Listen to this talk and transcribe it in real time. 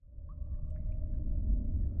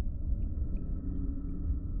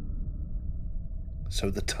so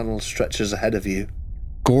the tunnel stretches ahead of you.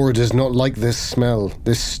 Gore does not like this smell,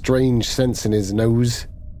 this strange sense in his nose.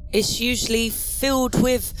 It's usually filled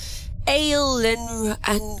with ale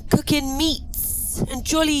and cooking meats and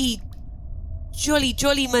jollyment.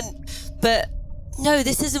 But no,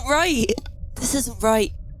 this isn't right. This isn't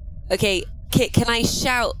right. Okay, Kit, can I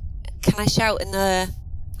shout in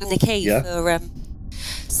the cave for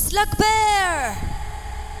Slug Bear!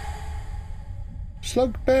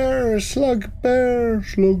 Slug Bear, Slug Bear,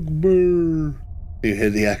 Slug Bear. You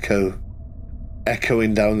hear the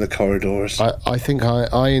echoing down the corridors. I think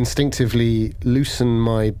I instinctively loosen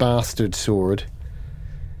my bastard sword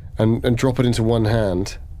and drop it into one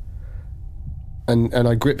hand. And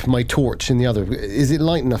I grip my torch in the other. Is it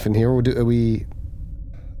light enough in here, or are we...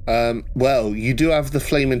 Well, you do have the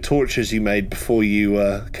flaming torches you made before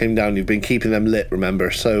you came down. You've been keeping them lit,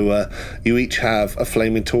 remember? So you each have a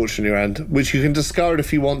flaming torch in your hand, which you can discard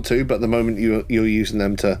if you want to, but at the moment you're using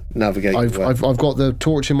them to navigate. I've got the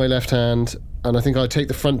torch in my left hand, and I think I'll take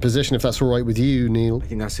the front position if that's all right with you, Neil. I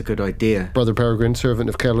think that's a good idea. Brother Peregrine, servant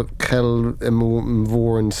of Kel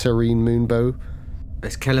Mvor and Serene Moonbow.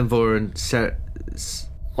 It's Kellenvor and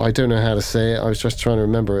I don't know how to say it. I was just trying to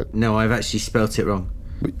remember it. No, I've actually spelt it wrong.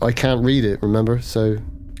 I can't read it, remember, so...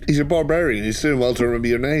 He's a barbarian. He's doing well to remember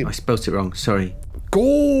your name. I spelt it wrong, sorry.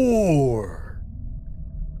 Gore!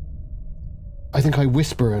 I think I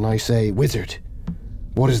whisper and I say, Wizard,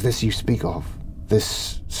 what is this you speak of?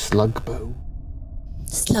 This slug bow?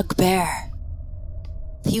 Slug Bear.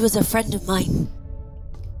 He was a friend of mine.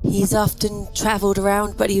 He's often travelled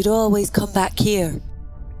around, but he'd always come back here,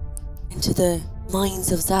 into the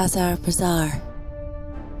mines of Bazaar.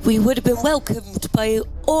 We would have been welcomed by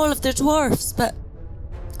all of the dwarfs, but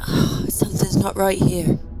something's not right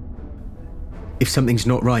here. If something's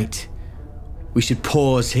not right, we should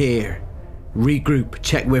pause here, regroup,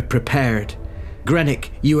 check we're prepared. Grenick,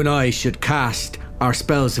 you and I should cast our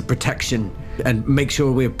spells of protection and make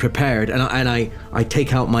sure we're prepared. And I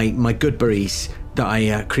take out my goodberries that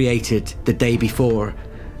I created the day before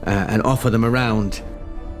and offer them around.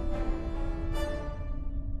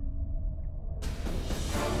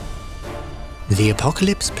 The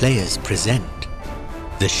Apocalypse Players present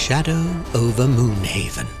The Shadow over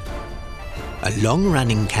Moonhaven, a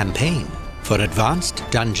long-running campaign for Advanced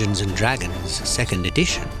Dungeons & Dragons 2nd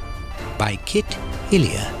edition by Kit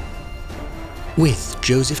Hillier, with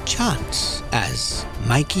Joseph Chance as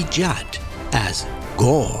Mikey Judd as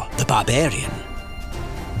Gore the Barbarian,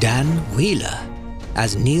 Dan Wheeler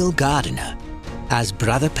as Neil Gardiner as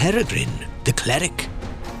Brother Peregrine the Cleric,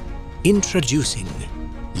 introducing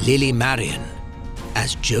Lily Marion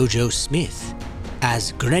as Jojo Smith,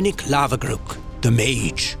 as Grenick Lavagrok, the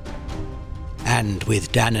Mage, and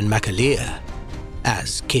with Danon McAleer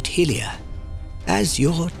as Kit Hillier, as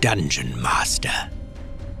your Dungeon Master.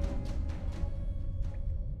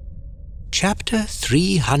 Chapter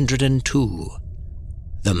 302,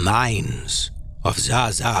 The Mines of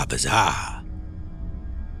Bazaar.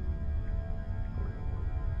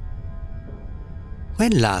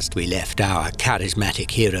 When last we left our charismatic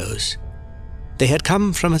heroes, they had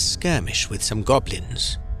come from a skirmish with some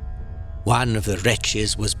goblins. One of the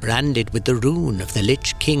wretches was branded with the rune of the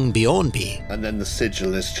Lich King Bjornby. And then the sigil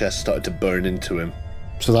in his chest started to burn into him.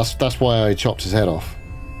 So that's why I chopped his head off.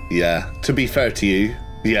 Yeah, to be fair to you,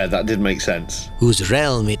 yeah, that did make sense. Whose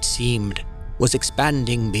realm, it seemed, was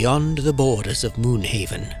expanding beyond the borders of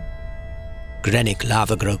Moonhaven. Grenick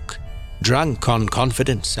Lavagrok, drunk on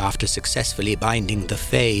confidence after successfully binding the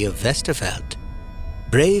Fae of Vesterfeld,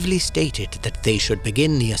 bravely stated that they should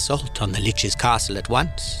begin the assault on the Lich's castle at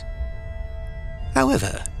once.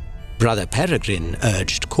 However, Brother Peregrine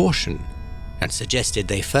urged caution and suggested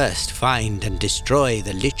they first find and destroy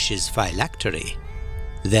the Lich's phylactery,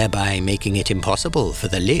 thereby making it impossible for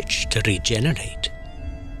the Lich to regenerate.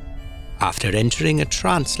 After entering a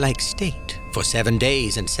trance-like state for 7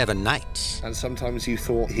 days and 7 nights. And sometimes you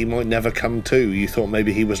thought he might never come to. You thought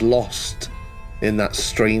maybe he was lost in that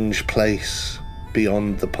strange place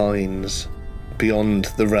beyond the pines, beyond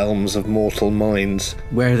the realms of mortal minds.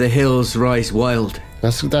 Where the hills rise wild.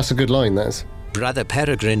 That's a good line, that is. Brother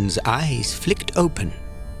Peregrine's eyes flicked open,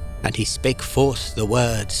 and he spake forth the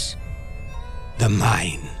words, The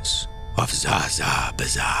Mines of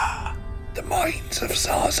Bazaar. The Mines of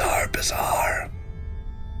Bazaar.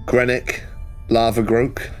 Grenick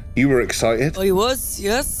Lavagrok, you were excited. I was,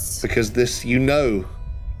 yes. Because this, you know,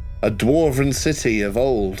 a dwarven city of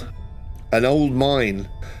old, an old mine,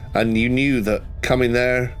 and you knew that coming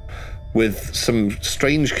there with some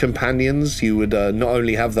strange companions, you would not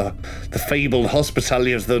only have the fabled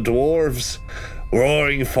hospitality of the dwarves,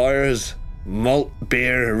 roaring fires, malt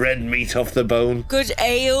beer, red meat off the bone. Good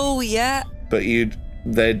ale, yeah. But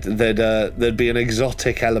there'd be an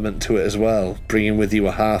exotic element to it as well, bringing with you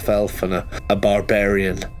a half elf and a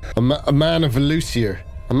barbarian. A man of Velusier,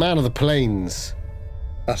 a man of the plains.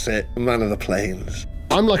 That's it, a man of the plains.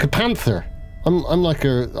 I'm like a panther. I'm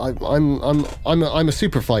a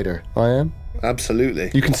super fighter. I am.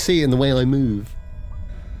 Absolutely. You can see it in the way I move.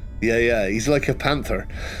 Yeah, he's like a panther.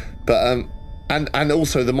 But and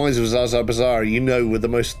also the mines of Bazaar, you know, were the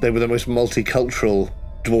most multicultural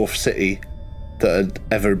dwarf city that had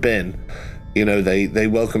ever been. You know, they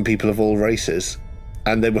welcome people of all races,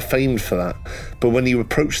 and they were famed for that. But when you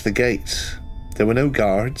approached the gates, there were no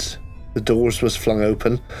guards. The doors was flung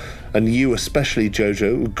open, and you, especially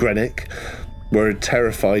Jojo, Grenick, were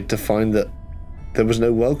terrified to find that there was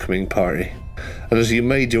no welcoming party. And as you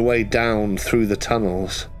made your way down through the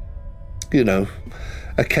tunnels, you know,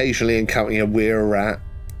 occasionally encountering a weir rat,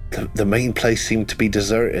 the main place seemed to be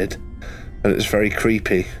deserted, and it was very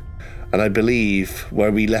creepy. And I believe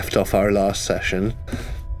where we left off our last session,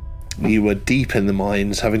 you were deep in the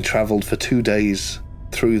mines, having travelled for 2 days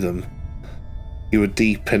through them. You were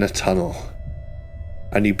deep in a tunnel,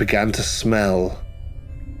 and you began to smell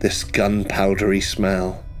this gunpowdery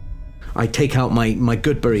smell. I take out my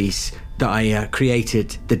Goodberries that I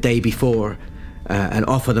created the day before and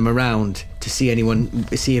offer them around to see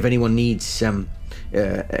if anyone needs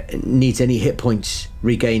any hit points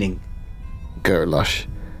regaining. Gerlush.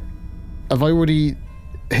 Have I already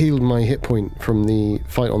healed my hit point from the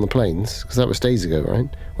fight on the plains? Because that was days ago, right?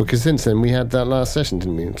 Well, because since then we had that last session,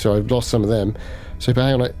 didn't we? So I've lost some of them. So but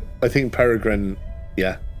hang on, I think Peregrine,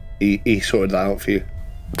 yeah, he sorted that out for you.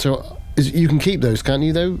 So you can keep those, can't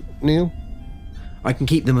you, though, Neil? I can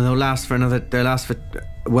keep them, and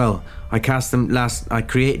well, I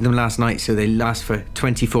created them last night, so they last for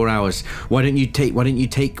 24 hours. Why don't you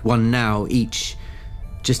take one now each,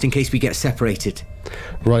 just in case we get separated?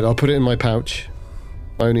 Right, I'll put it in my pouch.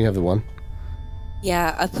 I only have the one.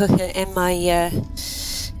 Yeah, I put it in my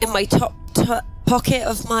top pocket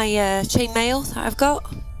of my chainmail that I've got.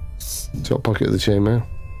 Top pocket of the chainmail.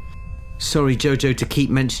 Sorry, Jojo, to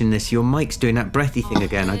keep mentioning this. Your mic's doing that breathy thing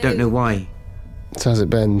again. I don't know why. It's as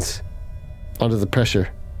it bends. Under the pressure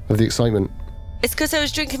of the excitement. It's because I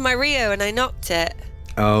was drinking my Rio and I knocked it.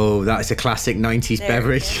 Oh, that's a classic 90s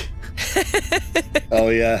beverage. Oh,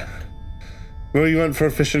 yeah. Well, you went for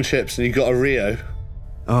a fish and chips and you got a Rio.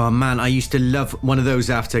 Oh, man, I used to love one of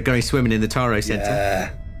those after going swimming in the Taro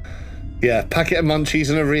Centre. Yeah, packet of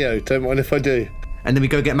munchies and a Rio. Don't mind if I do. And then we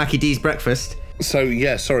go get Mackie D's breakfast. So,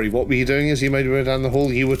 yeah, sorry, what were you doing as you made your way down the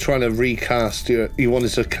hall? You were trying to recast you wanted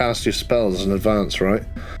to cast your spells in advance, right?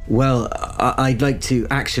 Well, I'd like to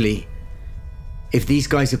actually, if these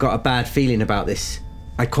guys have got a bad feeling about this,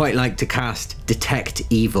 I'd quite like to cast Detect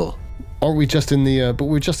Evil. Aren't we just in the, but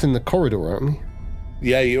we're just in the corridor, aren't we?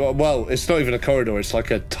 Yeah, you are. Well, it's not even a corridor, it's like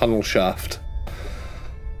a tunnel shaft.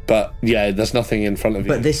 But yeah, there's nothing in front of you.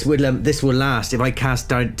 But this will last. If I cast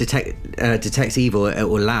Detect Evil, it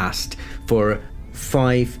will last for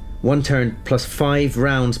 1 turn plus 5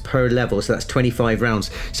 rounds per level, so that's 25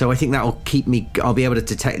 rounds. So I think that will keep me. I'll be able to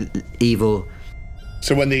detect evil.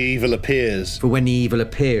 So when the evil appears. For when the evil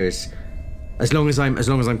appears, as long as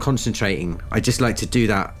I'm concentrating, I just like to do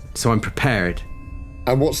that so I'm prepared.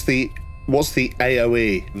 And what's the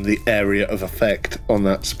AOE, the area of effect on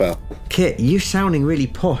that spell? Kit, you're sounding really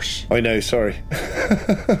posh. I know, sorry.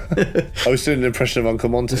 I was doing an impression of Uncle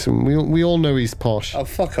Monty. Listen, we all know he's posh. Oh,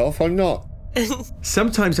 fuck off, I'm not.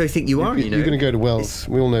 Sometimes I think you are, you know. You're going to go to Wells.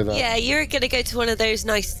 We all know that. Yeah, you're going to go to one of those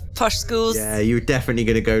nice posh schools. Yeah, you're definitely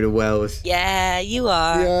going to go to Wells. Yeah, you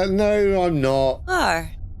are. Yeah, no, I'm not.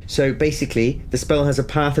 Are. So basically, the spell has a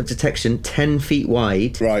path of detection 10 feet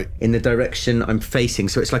wide, right, in the direction I'm facing.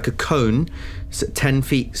 So it's like a cone, so 10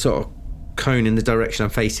 feet sort of cone in the direction I'm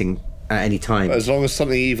facing at any time. As long as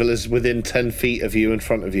something evil is within 10 feet of you, in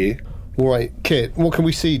front of you. All right, Kit, what can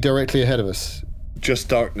we see directly ahead of us? Just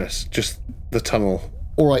darkness, just the tunnel.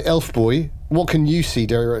 All right, Elf Boy, what can you see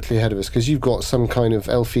directly ahead of us? Because you've got some kind of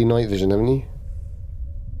elfy night vision, haven't you?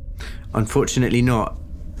 Unfortunately not.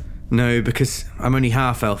 No, because I'm only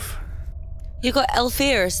half elf. You got elf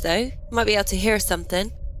ears, though. You might be able to hear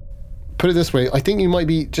something. Put it this way, I think you might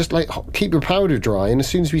be just like, keep your powder dry, and as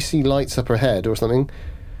soon as we see lights up ahead or something,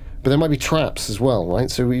 but there might be traps as well,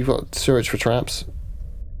 right? So we've got to search for traps.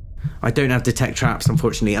 I don't have detect traps,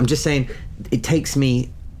 unfortunately. I'm just saying, it takes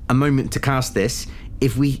me a moment to cast this.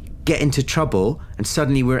 If we get into trouble and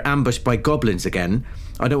suddenly we're ambushed by goblins again,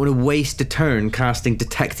 I don't want to waste a turn casting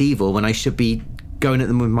Detect Evil when I should be going at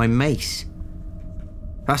them with my mace.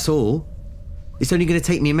 That's all. It's only going to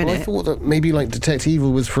take me a Well, minute. I thought that maybe like detect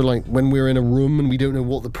evil was for like when we're in a room and we don't know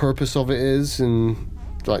what the purpose of it is, and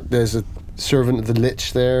like there's a servant of the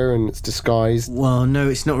Lich there and it's disguised Well, no,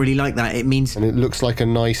 it's not really like that. It means, and it looks like a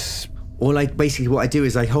nice basically what I do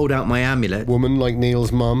is I hold out my amulet. woman like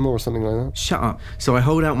Neil's mum or something like that. Shut up. So I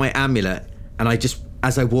hold out my amulet, and I just,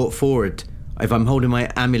 as I walk forward, if I'm holding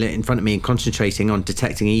my amulet in front of me and concentrating on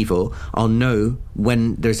detecting evil, I'll know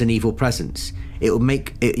when there's an evil presence. It will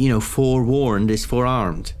make it, forewarned is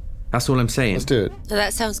forearmed. That's all I'm saying. Let's do it. So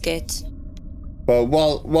that sounds good. Well,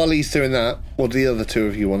 while he's doing that, what do the other two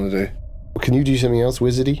of you want to do? Can you do something else,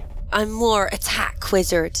 wizardy? I'm more attack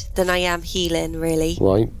wizard than I am healing, really.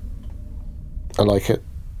 Right. I like it.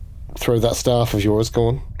 Throw that staff of yours, go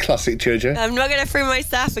on. Classic Jojo. I'm not going to throw my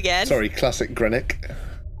staff again. Sorry, classic Grenick.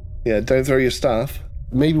 Yeah, don't throw your staff.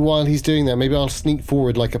 Maybe while he's doing that, maybe I'll sneak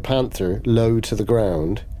forward like a panther, low to the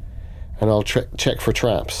ground, and I'll check for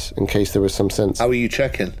traps in case there was some sense. How are you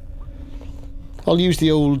checking? I'll use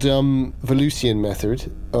the old Velusian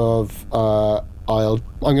method of I'm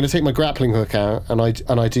going to take my grappling hook out and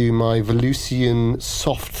I do my Velusian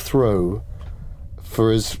soft throw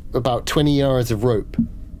for about 20 yards of rope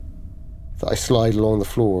that I slide along the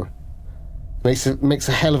floor. Makes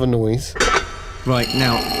a hell of a noise. Right,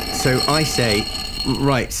 now, so I say,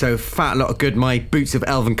 right, so fat lot of good my boots of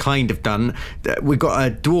elven kind have done. We got a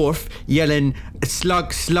dwarf yelling,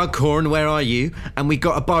 Slughorn, where are you? And we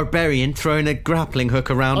got a barbarian throwing a grappling hook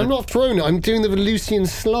around I'm not throwing it, I'm doing the Velusian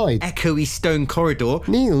slide. echoey stone corridor.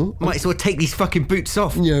 Neil? Might as well take these fucking boots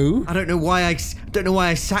off. No. I don't know why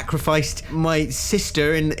I sacrificed my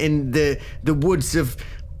sister in the woods of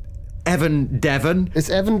Evan Devon. It's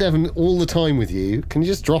Evan Devon all the time with you. Can you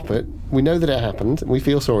just drop it? We know that it happened and we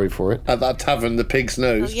feel sorry for it. At that tavern, the Pig's Oh,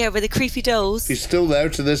 Nose. yeah, with the creepy dolls. He's still there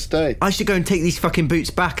to this day. I should go and take these fucking boots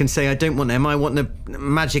back and say I don't want them. I want the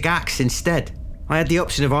magic axe instead. I had the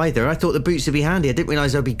option of either. I thought the boots would be handy. I didn't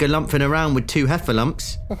realise I'd be galumphing around with 2 heifer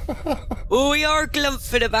lumps. Oh, we are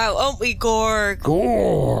glumphing about, aren't we, Gorg?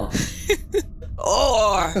 Gore!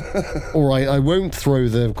 Oh! All right, I won't throw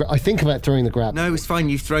I think about throwing the grab. No, it's fine.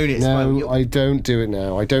 You've thrown it. It's No, fine. I don't do it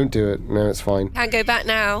now. I don't do it. No, it's fine. Can't go back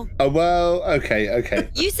now. Oh, well, okay.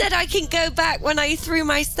 You said I can go back when I threw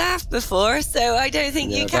my staff before, so I don't think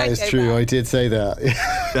you Yeah, can that is go true. back. I did say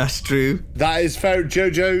that. That's true. That is fair.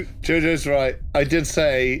 Jojo's right. I did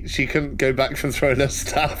say she couldn't go back from throwing her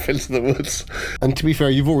staff into the woods. And to be fair,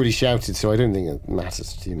 you've already shouted, so I don't think it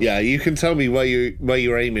matters to you. Yeah, you can tell me where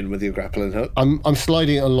you're aiming with your grappling hook. I'm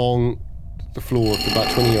sliding it along the floor for about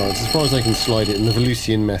 20 yards, as far as I can slide it in the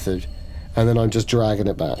Velusian method, and then I'm just dragging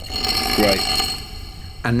it back. Right.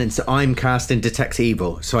 And then so I'm casting Detect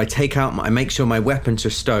Evil. So I take out I make sure my weapons are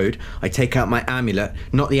stowed. I take out my amulet,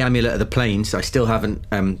 not the amulet of the plains. I still haven't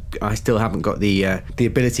got the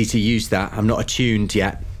ability to use that. I'm not attuned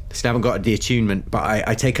yet. Still haven't got the attunement. But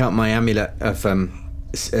I take out my amulet of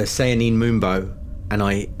Sayanine Moonbow, and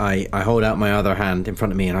I hold out my other hand in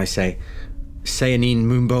front of me, and I say, Sayanine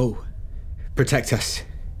Moonbow, protect us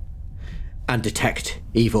and detect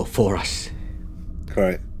evil for us.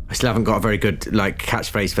 Right. I still haven't got a very good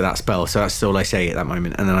catchphrase for that spell, so that's all I say at that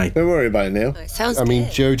moment. And then Don't worry about it, Neil. It sounds I mean,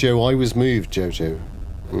 good. Jojo, I was moved, Jojo.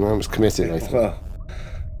 And I was committed, I think. Well,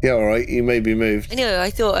 yeah, all right. You may be moved. I know,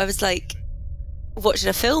 I thought I was watching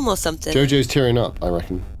a film or something. Jojo's tearing up, I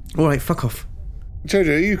reckon. all right, fuck off. Jojo,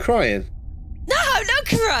 are you crying? No, I'm not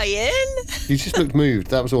crying. You just looked moved.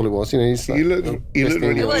 That was all it was. He's You look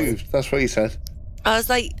really It was- moved. That's what he said. I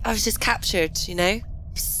was just captured,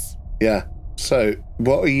 Yeah. So,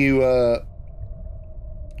 what are you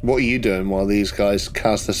doing while these guys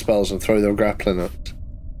cast their spells and throw their grappling hooks?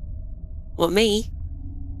 What, me?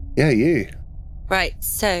 Yeah, you. Right,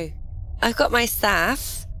 so I've got my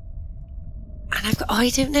staff, and I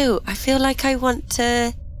don't know, I feel like I want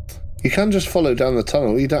to, You can just follow down the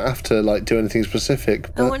tunnel. You don't have to do anything specific.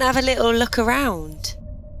 I But, want to have a little look around.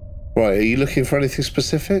 right, are you looking for anything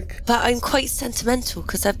specific? But I'm quite sentimental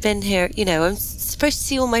because I've been here, I'm supposed to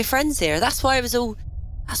see all my friends here. That's why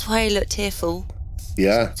I looked tearful.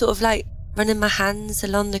 Yeah. Sort of running my hands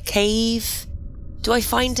along the cave. Do I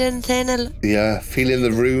find anything? Yeah, feeling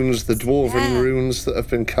the runes, the dwarven Yeah. runes that have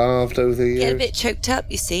been carved over the years. Get a bit choked up,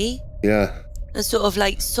 you see? Yeah. And sort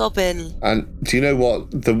of sobbing. And do you know what?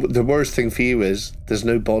 The worst thing for you is there's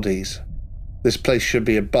no bodies. This place should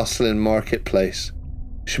be a bustling marketplace.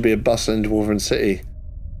 Should be a bustling dwarven city.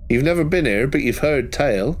 You've never been here, but you've heard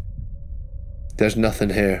tale. There's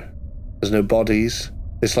nothing here. There's no bodies.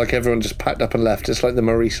 It's like everyone just packed up and left. It's like the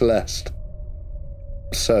Marie Celeste.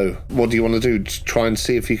 So, what do you want to do? Just try and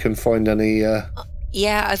see if you can find any...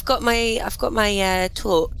 Yeah, I've got my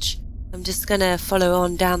torch. I'm just gonna follow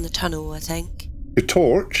on down the tunnel, I think. Your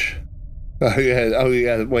torch? Oh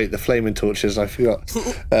yeah. Wait, the flaming torches. I forgot.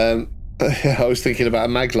 Yeah, I was thinking about a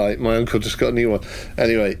mag light. My uncle just got a new one.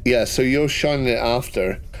 Anyway, yeah. So you're shining it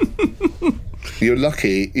after. You're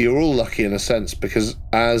lucky. You're all lucky in a sense because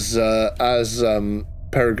as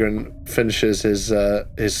Peregrine finishes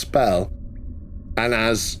his spell, and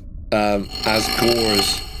as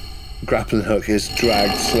Gore's grappling hook is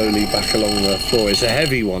dragged slowly back along the floor. It's a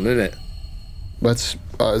heavy one, isn't it? It's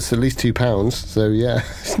at least 2 pounds. So yeah,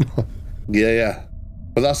 it's not. Yeah.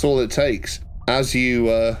 But that's all it takes. As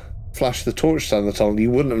you flash the torch down the tunnel, you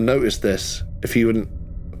wouldn't have noticed this if you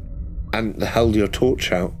hadn't held your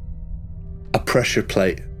torch out. A pressure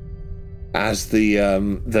plate as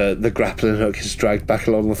the grappling hook is dragged back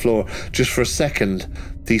along the floor. Just for a second,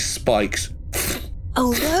 these spikes.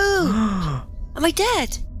 Oh no! Am I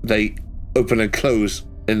dead? They open and close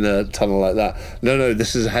in the tunnel like that. No,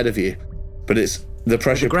 this is ahead of you, but it's the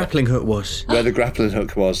pressure. The grappling hook was where the grappling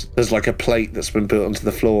hook was. There's like a plate that's been built onto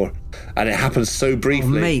the floor, and it happens so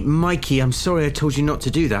briefly. Oh, mate, Mikey, I'm sorry I told you not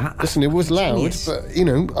to do that. Listen, it was loud, Genius.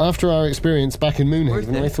 but after our experience back in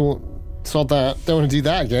Moonhaven, I thought, sod that. Don't want to do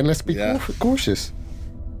that again. Let's be cautious.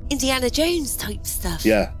 Indiana Jones type stuff.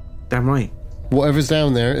 Yeah, Damn right. Whatever's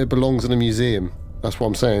down there, it belongs in a museum. That's what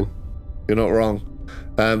I'm saying. you're not wrong.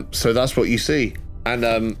 So that's what you see.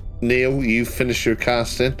 And Neil, you finish your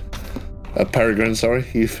casting. Peregrine, sorry,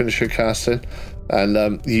 you finish your casting,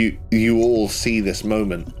 and you all see this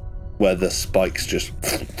moment where the spikes just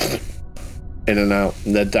in and out,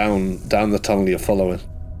 and they're down the tunnel you're following.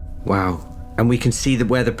 Wow. And we can see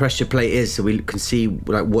where the pressure plate is, so we can see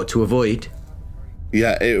like what to avoid.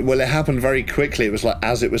 Yeah, it happened very quickly. It was like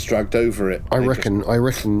as it was dragged over it. I reckon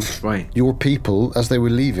Right. your people, as they were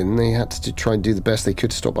leaving, they had to try and do the best they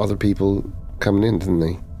could to stop other people coming in, didn't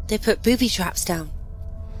they? They put booby traps down.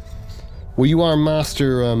 Well, you are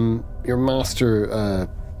master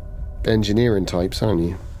engineering types, aren't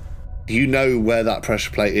you? You know where that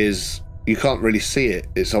pressure plate is. You can't really see it.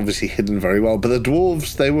 It's obviously hidden very well. But the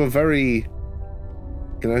dwarves, they were very,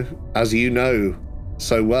 as you know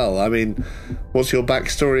so well. I mean, what's your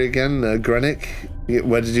backstory again, Grenick?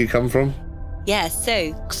 Where did you come from? Yeah, so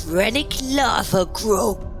Grenick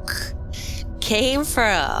Lavagrok came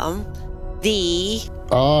from the...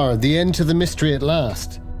 The end to the mystery at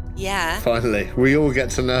last. Yeah. Finally, we all get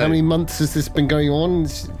to know. How many months has this been going on?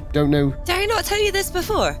 Don't know. Did I not tell you this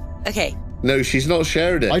before? Okay. No, she's not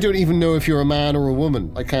shared it. I don't even know if you're a man or a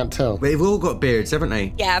woman. I can't tell. They've all got beards, haven't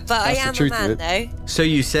they? Yeah, but That's I the am a truth of man, it. though. So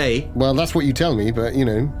you say. Well, that's what you tell me, but,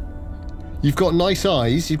 you've got nice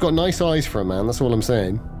eyes. You've got nice eyes for a man. That's all I'm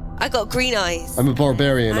saying. I got green eyes. I'm a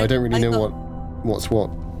barbarian. I don't really know what's what.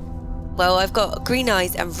 Well, I've got green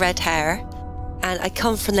eyes and red hair, and I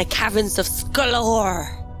come from the caverns of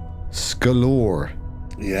Skalor. Skalor.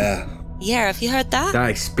 Yeah. Yeah, have you heard that? That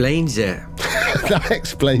explains it. That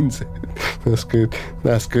explains it. That's good.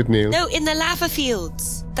 That's good, Neil. No, in the lava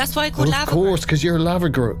fields. That's why I call lava. Of course, because you're a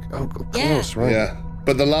Lavagrok. Oh, of course, right. Yeah.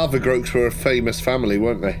 But the Lavagrokes were a famous family,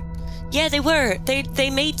 weren't they? Yeah, they were. They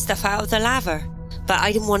made stuff out of the lava. But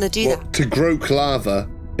I didn't want to do that. To groke lava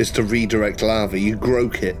is to redirect lava. You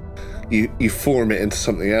groke it. You form it into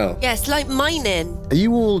something else. Yeah, it's like mining. Do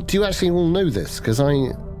you actually all know this? Because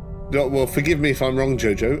No, well, forgive me if I'm wrong,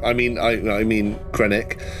 Jojo. I mean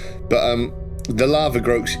Grenick. But the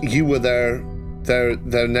Lavagrokes, you were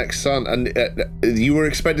their next son, and you were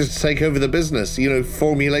expected to take over the business.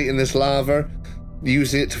 Formulating this lava,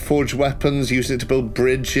 using it to forge weapons, using it to build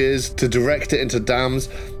bridges, to direct it into dams.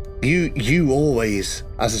 You always,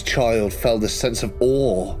 as a child, felt this sense of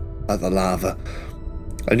awe at the lava,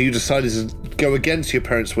 and you decided to go against your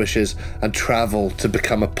parents' wishes and travel to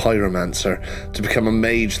become a pyromancer, to become a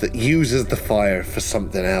mage that uses the fire for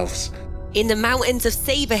something else. In the mountains of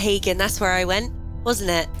Saberhagen, that's where I went,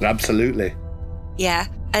 wasn't it? Absolutely. Yeah,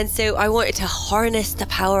 and so I wanted to harness the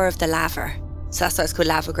power of the lava. So that's why it's called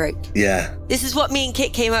Lavagrok. Yeah. This is what me and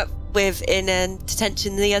Kit came up with in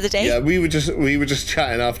detention the other day. Yeah, we were just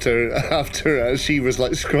chatting after she was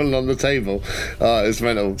like scrolling on the table. It was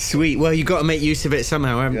mental. Sweet. Well, you got to make use of it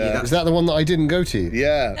somehow, haven't you? is that the one that I didn't go to?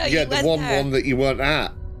 Yeah, No, yeah, you the went one there. that you weren't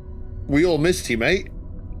at. We all missed you, mate.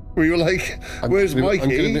 We were like, "Where's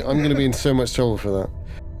Mikey?" I'm going to be in so much trouble for that.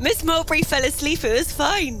 Miss Mulberry fell asleep. It was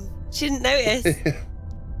fine. She didn't notice.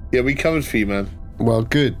 Yeah, we covered for you, man. Well,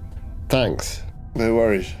 good. Thanks. No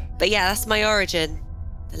worries. But yeah, that's my origin.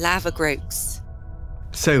 The Lavagrokes.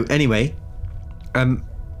 So anyway, I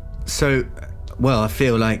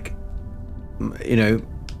feel like,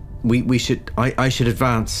 we should. I should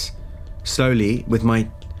advance slowly with my,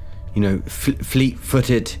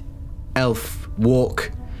 fleet-footed elf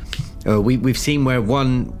walk We've seen where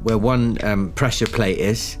one pressure plate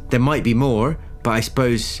is. There might be more, but I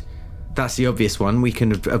suppose that's the obvious one. We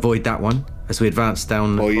can avoid that one as we advance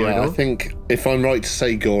down the corridor. Yeah, I think if I'm right to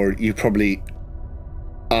say, Gore, you probably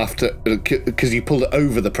because you pulled it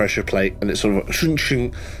over the pressure plate and it's sort of shing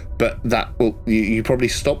shing, but you probably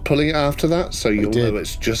stop pulling it after that, so you'll know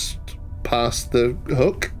it's just past the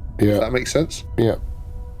hook. Yeah, if that makes sense. Yeah.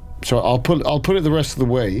 So I'll put it the rest of the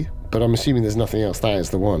way, but I'm assuming there's nothing else. That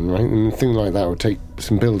is the one, right? And a thing like that would take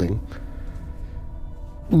some building.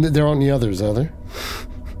 There aren't any others, are there?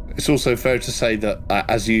 It's also fair to say that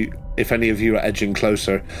if any of you are edging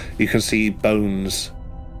closer, you can see bones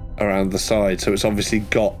around the side. So it's obviously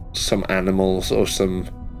got some animals or some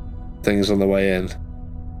things on the way in.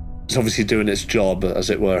 It's obviously doing its job,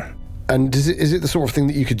 as it were. And is it the sort of thing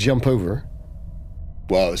that you could jump over?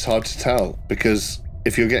 Well, it's hard to tell, because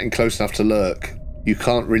if you're getting close enough to lurk, you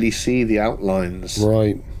can't really see the outlines.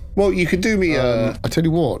 Right. Well, you could do me I tell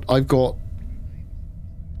you what, I've got...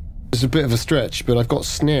 It's a bit of a stretch, but I've got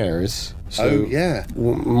snares. So yeah.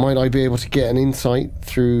 Might I be able to get an insight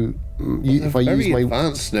through... if I use my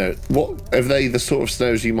advanced snare. What are they? The sort of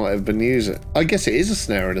snares you might have been using? I guess it is a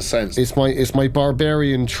snare in a sense. It's my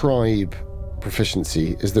barbarian tribe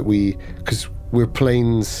proficiency is that because we're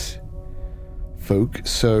plains folk,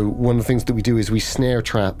 so one of the things that we do is we snare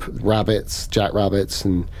trap rabbits, jackrabbits,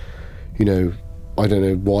 and I don't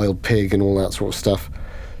know, wild pig and all that sort of stuff.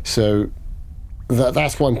 So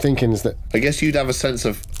that's what I'm thinking is that I guess you'd have a sense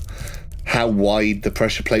of how wide the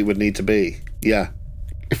pressure plate would need to be. Yeah.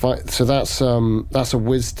 So that's a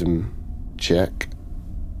wisdom check.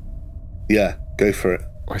 Yeah, go for it.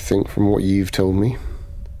 I think from what you've told me,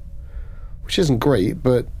 which isn't great,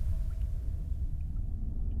 but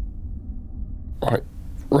all right.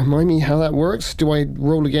 Remind me how that works. Do I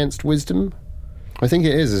roll against wisdom? I think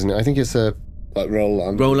it is, isn't it? I think it's a like roll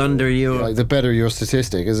under your. Like the better your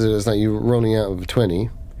statistic is, it's like you're rolling out of a 20,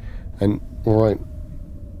 and all right.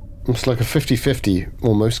 It's like a 50-50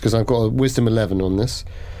 almost, because I've got a wisdom 11 on this.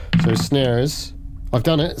 So snares, I've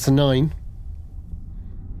done it, it's a 9.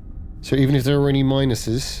 So even if there are any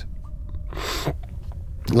minuses,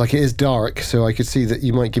 like it is dark, so I could see that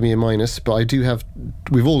you might give me a minus, but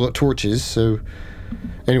we've all got torches, so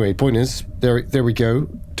anyway, point is, there we go.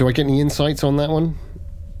 Do I get any insights on that one?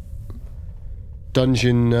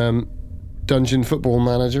 Dungeon football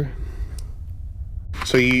manager?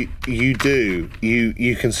 So you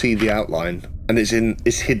can see the outline, and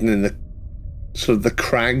it's hidden in the sort of the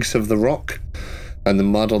crags of the rock and the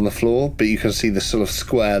mud on the floor, but you can see the sort of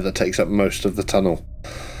square that takes up most of the tunnel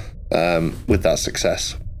with that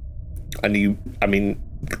success. And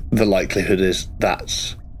the likelihood is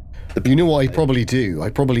that's the... You know what I probably do? I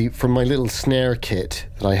probably, from my little snare kit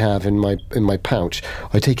that I have in my pouch,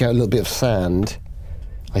 I take out a little bit of sand.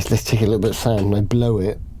 Let's take a little bit of sand and I blow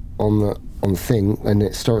it on the thing, and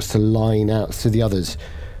it starts to line out to the others,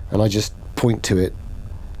 and I just point to it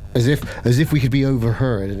as if we could be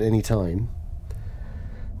overheard at any time,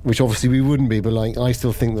 which obviously we wouldn't be, but like I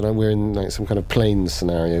still think that we're in like some kind of plains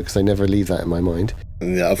scenario, because I never leave that in my mind.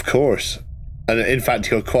 Yeah, of course. And in fact,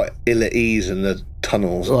 you're quite ill at ease in the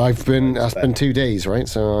tunnels. Well, I've been 2 days, right?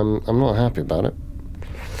 So I'm not happy about it.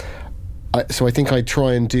 So I think I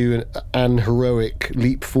try and do an heroic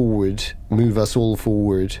leap forward, move us all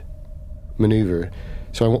forward maneuver.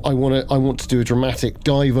 So I want to do a dramatic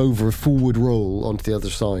dive over a forward roll onto the other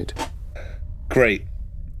side. Great.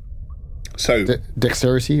 So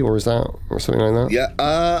dexterity, or something like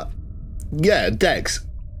that? Yeah, dex.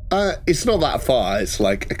 It's not that far. It's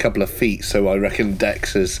like a couple of feet. So I reckon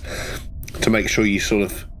dex is to make sure you sort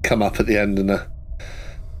of come up at the end and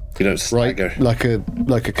you don't stagger. Right,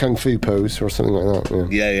 like a kung fu pose or something like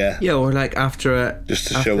that. Yeah. Yeah, or like after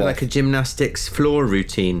show like off. a gymnastics floor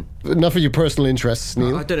routine. Enough of your personal interests,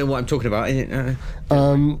 Neil. I don't know what I'm talking about. Yeah.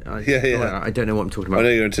 I don't know what I'm talking about. I know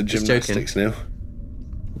you're into gymnastics now.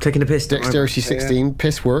 Taking a piss. Dexterity 16. Yeah.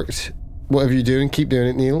 Piss worked. Whatever you're doing, keep doing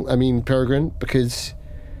it, Neil. I mean, Peregrine, because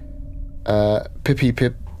Pippy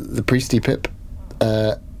Pip, the priesty Pip,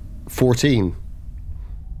 14.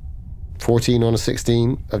 14 on a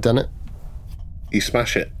 16. I've done it. You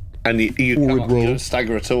smash it. And you come up, you don't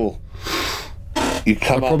stagger at all. You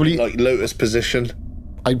come up in like lotus position.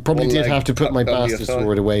 I probably did have to put my bastard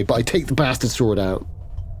sword away, but I take the bastard sword out.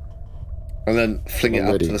 And then fling it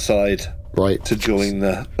up to the side. Right. To join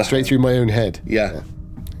the straight through my own head. Yeah.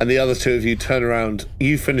 And the other two of you turn around.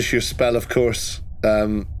 You finish your spell, of course,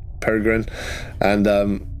 Peregrine. And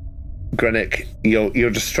Grenick,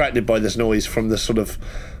 you're distracted by this noise from the sort of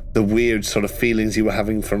the weird sort of feelings you were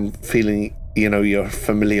having from feeling, your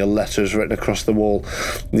familial letters written across the wall.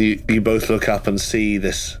 You both look up and see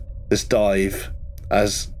this dive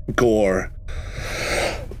as gore.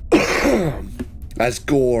 As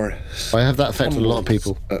gore. I have that effect on a lot of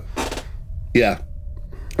people. Yeah.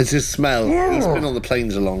 It's his smell. He's been on the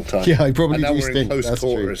plains a long time. Yeah, I probably and now do we're in stink. close That's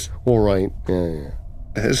quarters. true. All right. Yeah.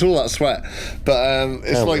 It's all that sweat. But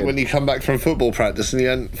it's Oh, like man. when you come back from football practice and you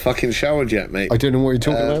haven't fucking showered yet, mate. I don't know what you're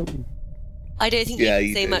talking about. I don't think Yeah, you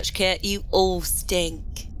you can say do. much, Kit. You all stink.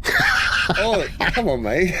 Oh, come on,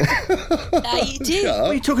 mate. Yeah, you do. Shut What are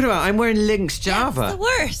up. you talking about? I'm wearing Lynx That's Java. the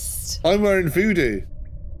worst. I'm wearing voodoo.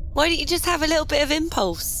 Why don't you just have a little bit of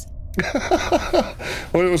impulse? Well,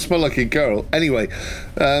 it will smell like a girl. Anyway,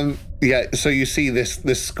 yeah, so you see this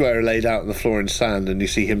square laid out on the floor in sand, and you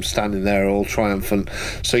see him standing there all triumphant.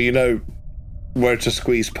 So you know where to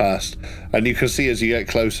squeeze past. And you can see as you get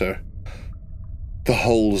closer, the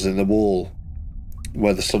holes in the wall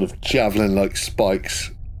where the sort of javelin-like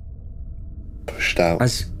spikes pushed out.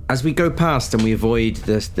 As we go past and we avoid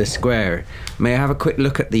the square, may I have a quick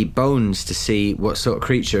look at the bones to see what sort of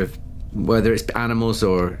creature, whether it's animals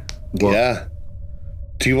or what? Yeah.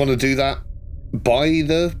 Do you want to do that by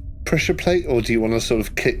the pressure plate, or do you want to sort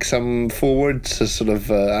of kick some forward to sort of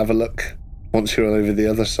have a look once you're over the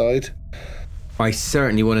other side? I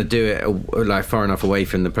certainly want to do it like far enough away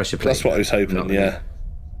from the pressure plate. That's what I was hoping, Not yeah.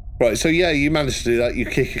 Right, so yeah, you managed to do that. You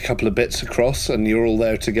kick a couple of bits across and you're all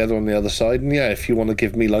there together on the other side. And yeah, if you want to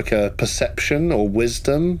give me like a perception or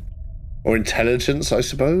wisdom or intelligence, I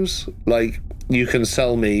suppose, like you can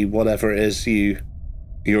sell me whatever it is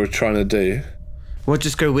you're trying to do. Well,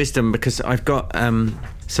 just go wisdom because I've got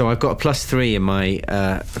so I've got a +3 in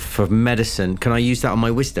my for medicine. Can I use that on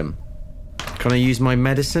my wisdom? Can I use my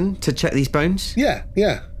medicine to check these bones? Yeah.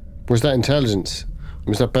 Was that intelligence?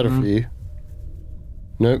 Was that better for you?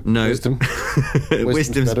 No. Wisdom.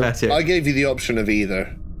 Wisdom's better. I gave you the option of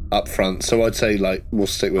either up front, so I'd say like we'll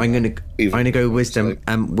stick with I'm gonna go wisdom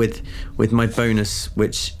So- with my bonus,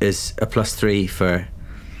 which is a +3 for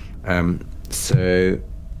so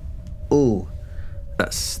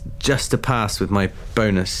that's just a pass with my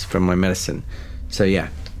bonus from my medicine. So yeah.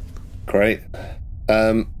 Great.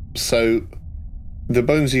 So the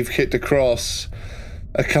bones you've kicked across,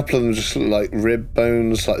 a couple of them just look like rib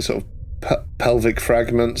bones, like sort of pelvic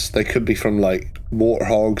fragments. They could be from like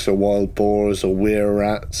warthogs or wild boars or were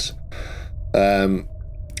rats.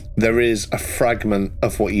 There is a fragment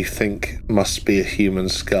of what you think must be a human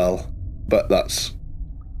skull, but that's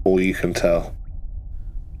all you can tell.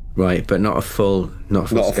 Right, but not a full Not a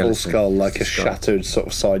full skeleton. skull, like a Skull. shattered sort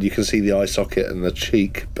of side. You can see the eye socket and the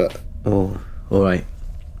cheek, but Oh, all right.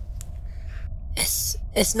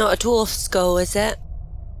 It's not a dwarf skull, is it?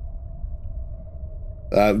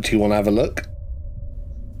 do you want to have a look?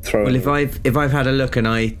 Throw Well, it. if I've had a look and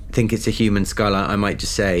I think it's a human skull, I might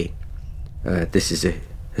just say,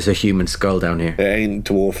 there's a human skull down here. It ain't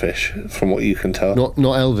dwarfish, from what you can tell. Not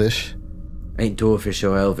elvish. Ain't dwarfish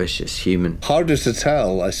or elvish, it's human. Harder to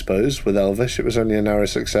tell, I suppose, with Elvish. It was only a narrow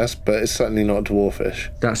success, but it's certainly not dwarfish.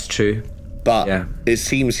 That's true. But Yeah. it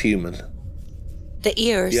seems human. The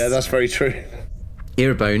ears. Yeah, that's very true.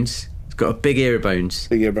 Ear bones. It's got a big ear bones.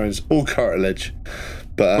 Big ear bones, all cartilage.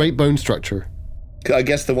 But Great bone structure. I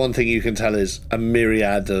guess the one thing you can tell is a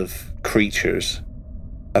myriad of creatures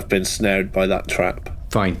have been snared by that trap.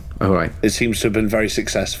 Fine. All right. It seems to have been very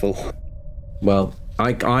successful. Well,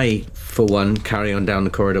 I for one, carry on down the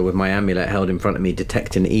corridor with my amulet held in front of me,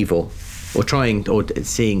 detecting evil, or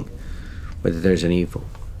seeing whether there's an evil.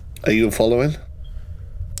 Are you following?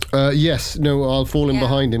 Yes. No. I'll fall in Yeah,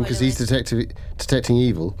 behind him by because the he's way. detecting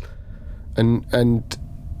evil, and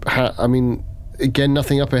I mean, again,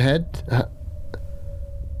 nothing up ahead.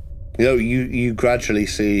 You gradually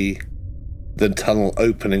see the tunnel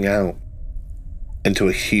opening out into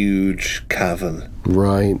a huge cavern.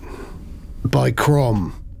 Right. By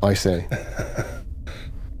Crom, I say.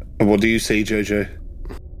 And what do you see, Jojo?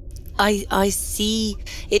 I see.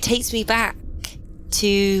 It takes me back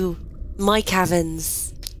to my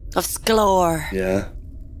caverns of Sklor. Yeah.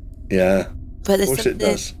 But there's Of course it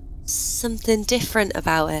does. something different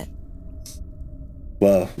about it.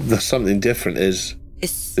 Well, there's something different is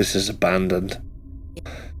It's this is abandoned.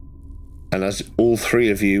 And as all three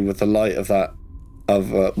of you, with the light of that,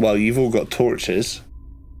 well, you've all got torches,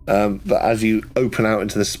 but as you open out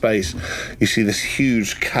into the space, you see this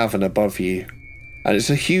huge cavern above you. And it's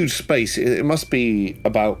a huge space. It must be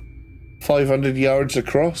about 500 yards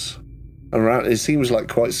across. Around, it seems like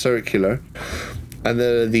quite circular. And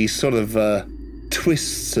there are these sort of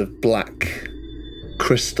twists of black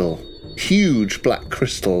crystal, huge black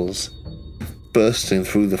crystals bursting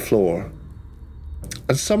through the floor.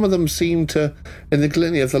 And some of them seem to, in the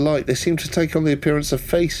glinting of the light, they seem to take on the appearance of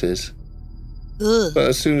faces. Ugh. But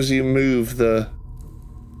as soon as you move the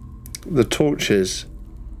torches,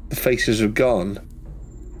 the faces are gone.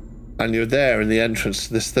 And you're there in the entrance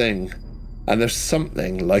to this thing. And there's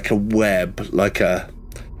something like a web, like a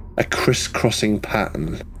crisscrossing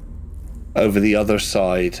pattern over the other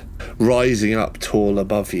side, rising up tall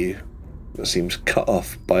above you. It seems cut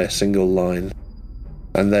off by a single line.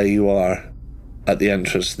 And there you are, at the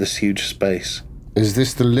entrance to this huge space. Is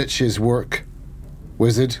this the Lich's work?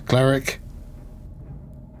 Wizard? Cleric?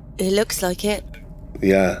 It looks like it.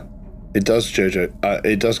 Yeah, it does, Jojo.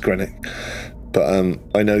 It does, Grenick. But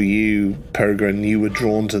I know you, Peregrine, you were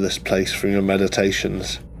drawn to this place from your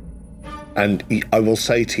meditations. And I will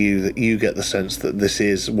say to you that you get the sense that this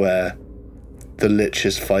is where the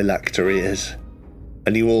Lich's phylactery is.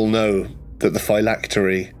 And you all know that the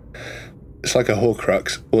phylactery, it's like a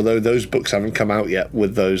Horcrux, although those books haven't come out yet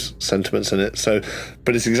with those sentiments in it. So,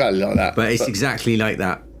 but it's exactly like that. But it's exactly like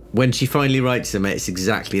that. When she finally writes them, it's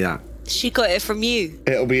exactly that. She got it from you.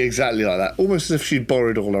 It'll be exactly like that. Almost as if she'd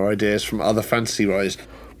borrowed all her ideas from other fantasy writers.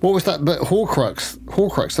 What was that? But Horcrux.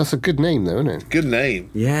 Horcrux, that's a good name, though, isn't it? Good name.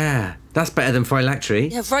 Yeah, that's better than phylactery.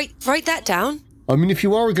 Yeah, write that down. I mean, if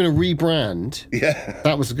you are going to rebrand, Yeah.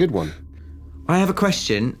 that was a good one. I have a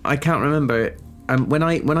question. I can't remember. When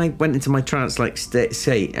I went into my trance-like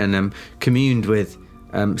state and communed with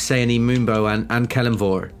Sayani Moonbow and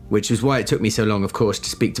Kellenvor, which was why it took me so long, of course, to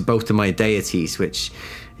speak to both of my deities, which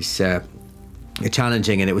is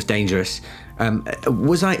challenging and it was dangerous.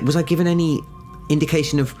 Was I given any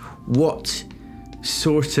indication of what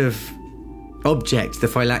sort of object the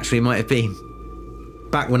phylactery might have been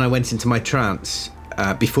back when I went into my trance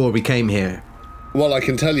before we came here? Well, I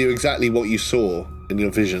can tell you exactly what you saw in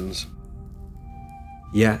your visions.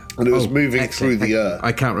 Yeah. And it was moving through the earth.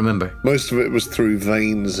 I can't remember. Most of it was through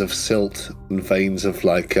veins of silt and veins of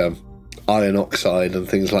like iron oxide and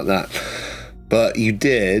things like that. But you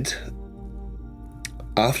did,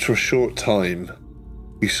 after a short time,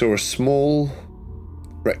 you saw a small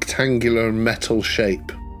rectangular metal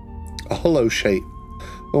shape, a hollow shape,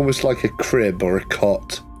 almost like a crib or a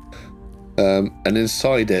cot. And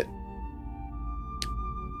inside it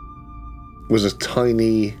was a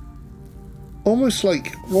tiny, almost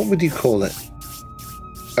like, what would you call it?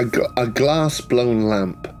 A glass-blown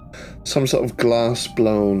lamp. Some sort of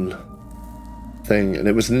glass-blown thing. And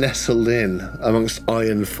it was nestled in amongst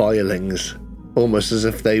iron filings, almost as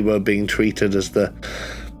if they were being treated as the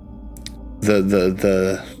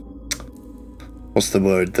what's the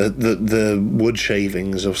word? The wood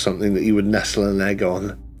shavings of something that you would nestle an egg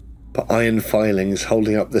on. But iron filings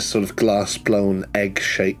holding up this sort of glass-blown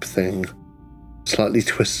egg-shaped thing, slightly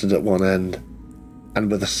twisted at one end, and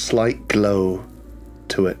with a slight glow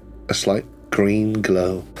to it, a slight green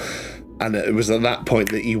glow. And it was at that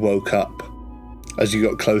point that you woke up, as you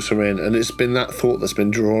got closer in, and it's been that thought that's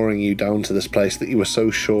been drawing you down to this place, that you were so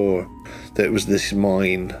sure that it was this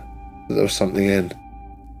mine, that there was something in.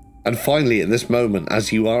 And finally, in this moment,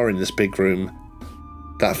 as you are in this big room,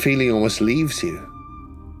 that feeling almost leaves you.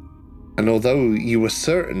 And although you were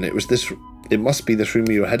certain it must be this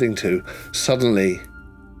room you were heading to, suddenly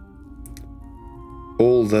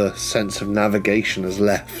all the sense of navigation has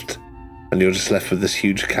left, and you're just left with this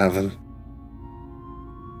huge cavern.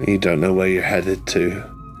 You don't know where you're headed to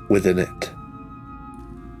within it.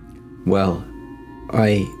 Well,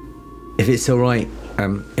 if it's all right,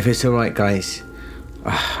 guys,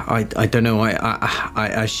 I don't know. I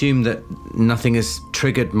assume that nothing has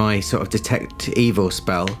triggered my sort of detect evil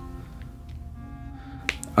spell.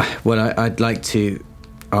 Well, I'd like to,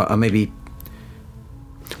 maybe.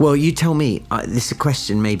 Well, you tell me. This is a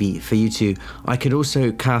question maybe for you two. I could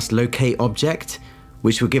also cast locate object,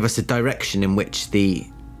 which will give us a direction in which the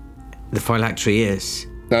phylactery is.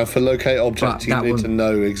 Now, for locate object, you need to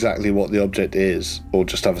know exactly what the object is, or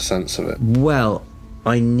just have a sense of it. Well,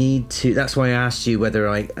 I need to. That's why I asked you whether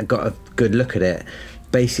I got a good look at it.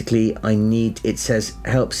 Basically, it says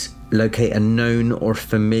helps locate a known or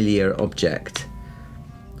familiar object.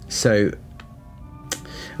 So,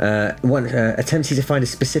 attempting to find a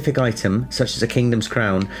specific item, such as a kingdom's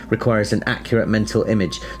crown, requires an accurate mental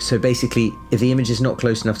image. So basically, if the image is not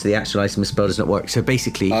close enough to the actual item, the spell does not work. So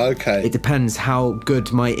basically, it depends how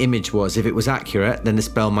good my image was. If it was accurate, then the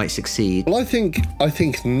spell might succeed. Well, I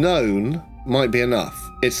think known might be enough.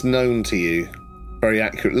 It's known to you, very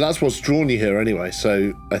accurate. That's what's drawn you here anyway.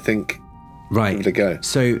 So I think. Right. Give it a go.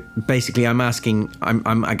 So basically, I'm asking.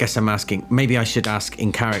 I guess I'm asking. Maybe I should ask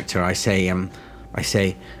in character. I say,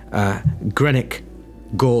 Grenick,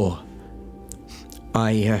 Gore.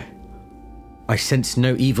 I sense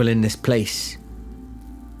no evil in this place.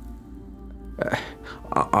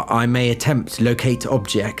 I may attempt locate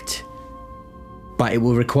object. but it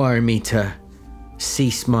will require me to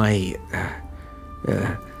cease my...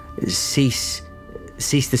 cease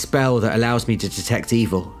the spell that allows me to detect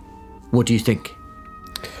evil. What do you think?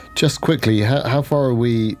 Just quickly, how far are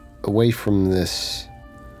we away from this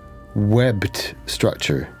webbed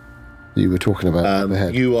structure that you were talking about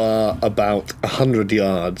ahead? You are about 100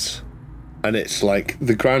 yards, and it's like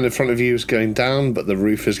the ground in front of you is going down, but the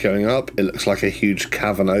roof is going up. It looks like a huge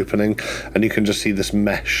cavern opening, and you can just see this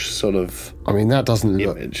mesh sort of I mean, that doesn't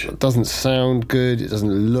image. look... It doesn't sound good. It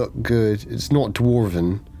doesn't look good. It's not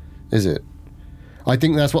dwarven, is it? I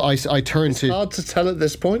think that's what I turn to... It's hard to tell at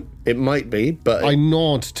this point. It might be, but... I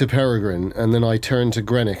nod to Peregrine, and then I turn to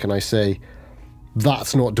Grenick, and I say,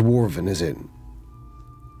 that's not dwarven, is it?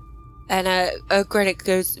 And Grenick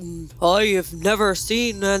goes, I have never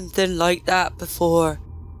seen anything like that before.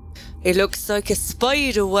 It looks like a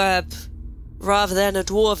spider web rather than a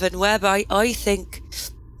dwarven web. I think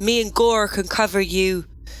me and Gore can cover you,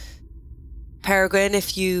 Peregrine,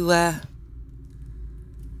 if you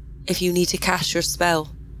need to cast your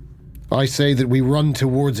spell. I say that we run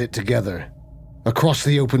towards it together, across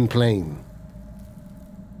the open plain.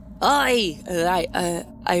 I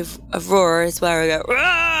roar as well. I go,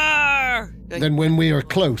 roar! Then when we are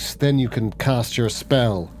close, then you can cast your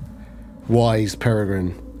spell, wise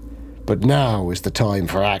Peregrine. But now is the time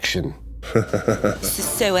for action. This is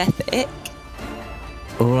so epic.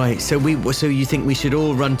 All right, so you think we should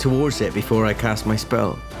all run towards it before I cast my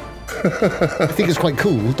spell? I think it's quite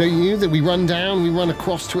cool, don't you? That we run down, we run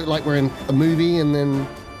across to it like we're in a movie, and then...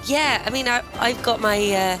 Yeah, I mean, I've got my...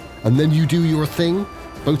 And then you do your thing,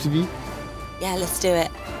 both of you? Yeah, let's do it.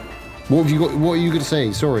 What have you got? What are you going to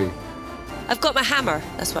say? Sorry. I've got my hammer,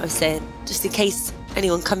 that's what I'm saying. Just in case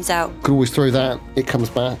anyone comes out. Could always throw that, it comes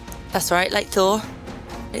back. That's right, like Thor.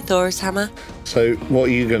 Like Thor's hammer. So what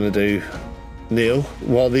are you going to do, Neil,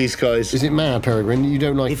 while these guys... Is it mad, Peregrine? You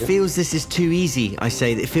don't like It feels this is too easy, I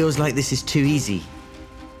say. It feels like this is too easy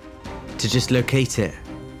to just locate it.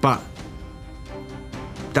 But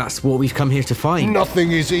that's what we've come here to find.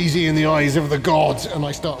 Nothing is easy in the eyes of the gods, and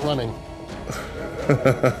I start running.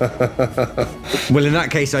 Well, in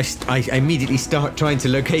that case, I immediately start trying to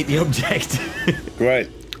locate the object. Right.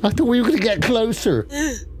 I thought we were going to get closer.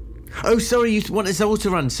 Oh, sorry, you want us all to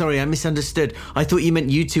run. Sorry, I misunderstood. I thought you meant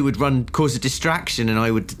you two would run, cause a distraction, and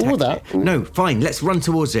I would detect Or that. it. No, fine, let's run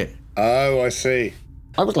towards it. Oh, I see.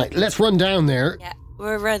 I was like, let's run down there. Yeah,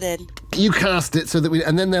 we're running. You cast it so that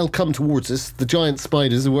and then they'll come towards us, the giant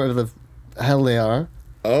spiders or whatever the hell they are.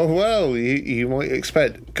 Oh, well, you might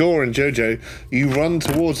expect. Gore and Jojo, you run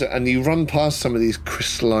towards it, and you run past some of these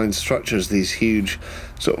crystalline structures, these huge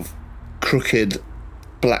sort of crooked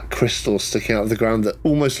black crystals sticking out of the ground that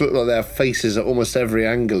almost look like they have faces at almost every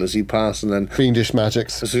angle as you pass, and then Fiendish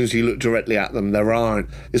magics. as soon as you look directly at them, there aren't.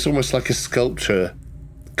 It's almost like a sculpture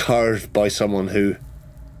carved by someone who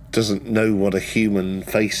doesn't know what a human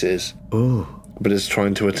face is. Oh. But is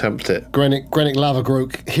trying to attempt it. Grenick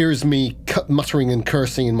Lavagroke hears me muttering and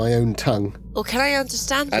cursing in my own tongue. Oh, can I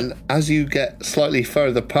understand you? And as you get slightly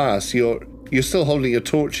further past, you're still holding your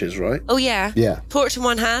torches, right? Oh, yeah. Yeah. Torch in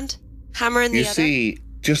one hand, hammer in the You other. see,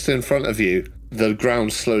 just in front of you, the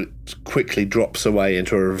ground quickly drops away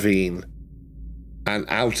into a ravine. And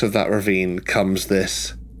out of that ravine comes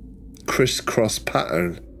this crisscross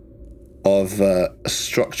pattern of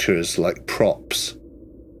structures like props.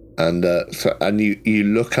 And you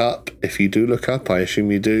look up, if you do look up, I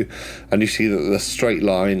assume you do, and you see that the straight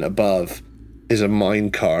line above is a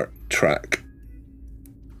minecart track.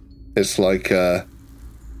 It's like the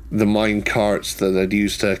mine carts that they'd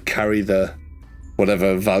use to carry the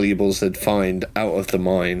whatever valuables they'd find out of the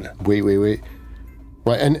mine. Wait.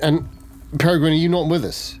 Right, and Peregrine, are you not with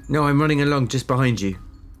us? No, I'm running along just behind you.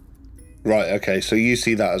 Right, okay, so you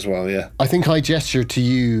see that as well, yeah? I think I gesture to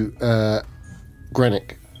you,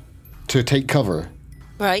 Grenick, to take cover.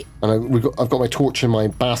 Right. And I've got my torch and my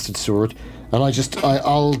bastard sword, and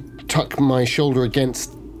I'll tuck my shoulder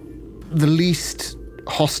against the least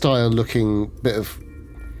hostile-looking bit of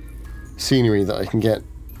scenery that I can get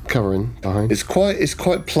covering behind. It's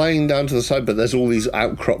quite plain down to the side, but there's all these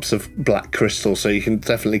outcrops of black crystal, so you can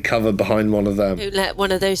definitely cover behind one of them. Don't let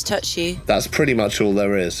one of those touch you. That's pretty much all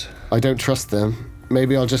there is. I don't trust them.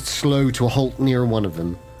 Maybe I'll just slow to a halt near one of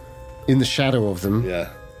them, in the shadow of them. Yeah.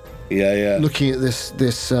 Looking at this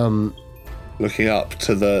Looking up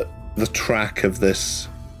to the track of this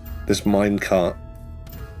minecart.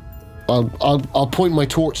 I'll point my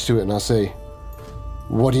torch to it and I'll say,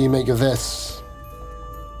 "What do you make of this?"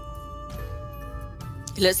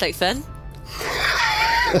 It looks like fun.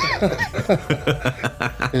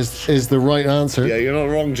 is the right answer. Yeah, you're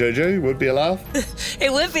not wrong, Jojo. Would be a laugh.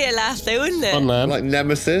 It would be a laugh, though, wouldn't it? Unland. Like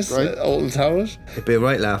Nemesis Right. at Alton Towers. It'd be a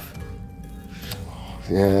right laugh.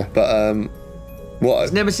 Yeah. But, what?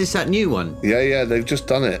 Is Nemesis that new one? Yeah, they've just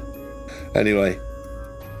done it. Anyway,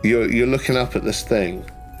 you're looking up at this thing,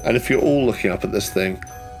 and if you're all looking up at this thing,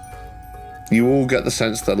 you all get the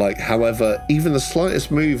sense that, like, however, even the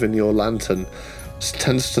slightest move in your lantern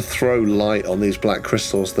tends to throw light on these black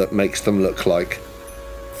crystals that makes them look like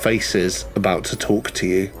faces about to talk to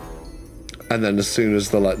you. And then as soon as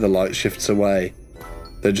the light shifts away,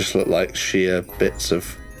 they just look like sheer bits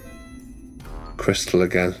of crystal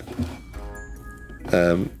again.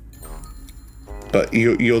 But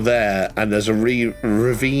you're there, and there's a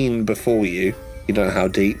ravine before you. You don't know how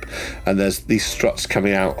deep, and there's these struts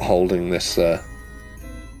coming out holding this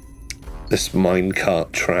this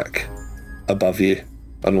minecart track above you,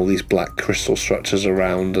 and all these black crystal structures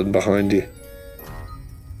around and behind you.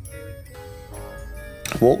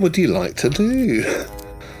 What would you like to do?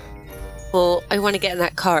 Well, I want to get in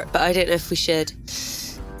that cart, but I don't know if we should.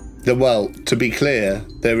 Well, to be clear,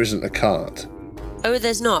 there isn't a cart Oh,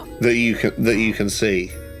 there's not. that you can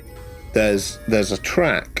see. There's a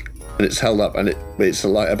track, and it's held up, and it's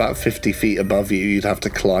like about 50 feet above you. You'd have to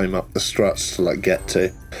climb up the struts to like get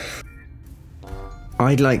to.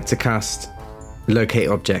 I'd like to cast locate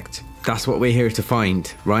object. That's what we're here to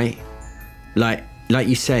find, right? Like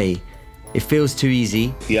you say, it feels too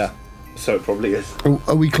easy. Yeah, so it probably is.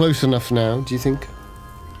 Are we close enough now, do you think?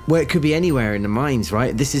 Well, it could be anywhere in the mines,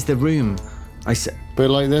 right? This is the room. But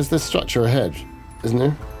like, there's this structure ahead, isn't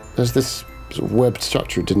there? There's this sort of webbed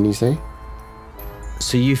structure, didn't you say?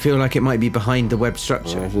 So you feel like it might be behind the web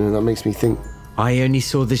structure? I don't know, that makes me think. I only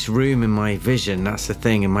saw this room in my vision. That's the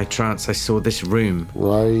thing. In my trance, I saw this room.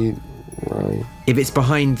 Right. If it's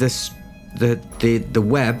behind the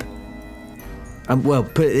web, well,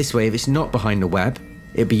 put it this way: if it's not behind the web,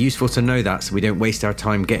 it'd be useful to know that, so we don't waste our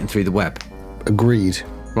time getting through the web. Agreed.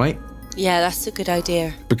 Right? Yeah, that's a good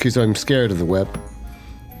idea. Because I'm scared of the web.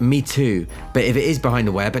 Me too. But if it is behind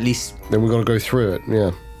the web, at least Then we've got to go through it,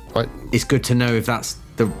 yeah. it's good to know if that's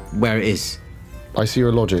where it is. I see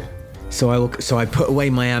your logic. So I put away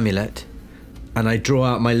my amulet, and I draw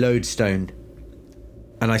out my lodestone,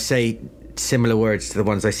 and I say similar words to the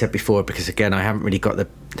ones I said before, because again I haven't really got the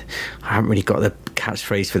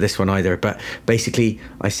catchphrase for this one either. But basically,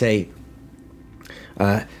 I say,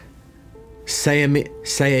 forgot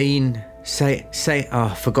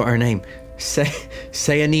her name.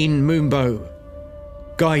 Sayanine Moonbow,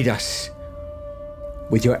 guide us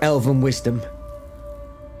with your elven wisdom.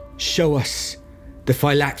 Show us the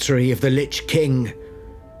phylactery of the Lich King,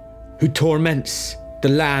 who torments the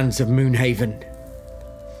lands of Moonhaven.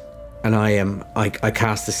 And I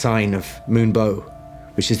cast the sign of Moonbow,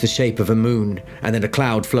 which is the shape of a moon, and then a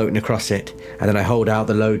cloud floating across it. And then I hold out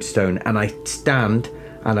the lodestone, and I stand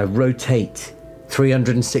and I rotate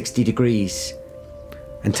 360 degrees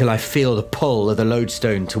until I feel the pull of the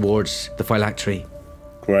lodestone towards the phylactery.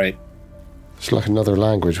 Great. It's like another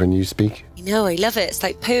language when you speak. You know, I love it. It's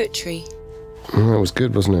like poetry. That was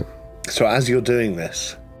good, wasn't it? So as you're doing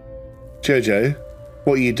this, Jojo,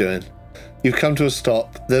 what are you doing? You've come to a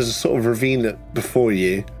stop. There's a sort of ravine before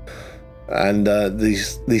you, and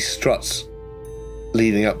these struts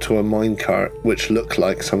leading up to a minecart, which look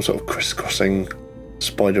like some sort of crisscrossing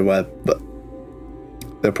spider web, but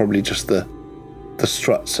they're probably just the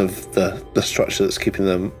struts of the structure that's keeping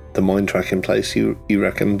the mine track in place, you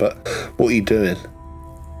reckon. But what are you doing?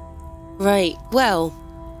 Right. Well,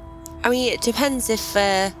 I mean, it depends if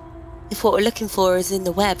what we're looking for is in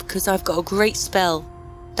the web, because I've got a great spell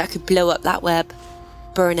that could blow up that web,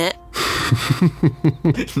 burn it.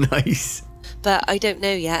 Nice. But I don't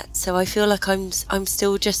know yet, so I feel like I'm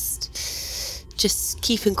still just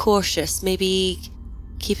keeping cautious, maybe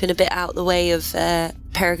keeping a bit out the way of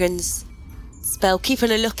Peregrine's spell,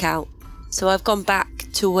 keeping a lookout. So I've gone back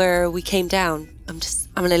to where we came down. I'm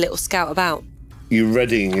in a little scout about. You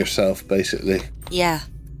readying yourself, basically. Yeah.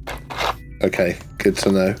 Okay, good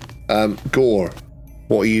to know. Gore,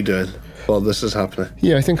 what are you doing while this is happening?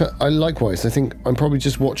 Yeah, I think I likewise. I think I'm probably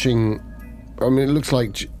just watching. I mean, it looks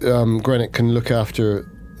like Greenwich can look after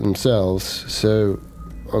themselves, so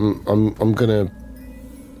I'm gonna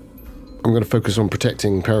focus on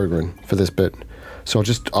protecting Peregrine for this bit. So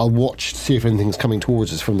I'll watch to see if anything's coming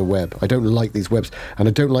towards us from the web. I don't like these webs, and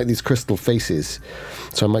I don't like these crystal faces,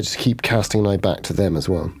 so I might just keep casting an eye back to them as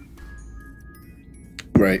well.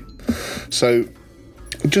 Great. So,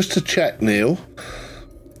 just to check, Neil,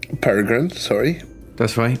 Peregrine, sorry.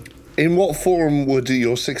 That's right. In what form would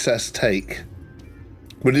your success take?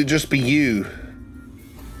 Would it just be you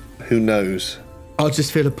who knows? I'll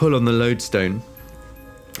just feel a pull on the lodestone.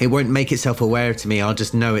 It won't make itself aware to me. I'll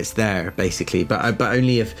just know it's there, basically. But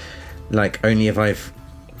only if I've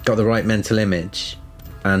got the right mental image.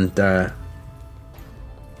 And and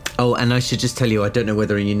I should just tell you, I don't know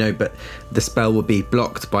whether you know, but the spell will be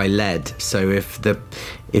blocked by lead. So if the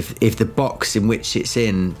box in which it's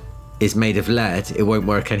in is made of lead, it won't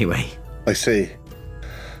work anyway. I see.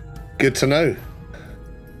 Good to know.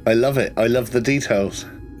 I love it. I love the details.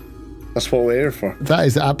 That's what we're here for. That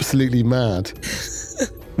is absolutely mad.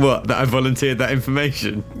 What? That I volunteered that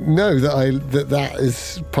information? No, that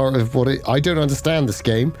is part of what I don't understand this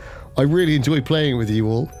game. I really enjoy playing with you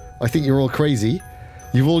all. I think you're all crazy.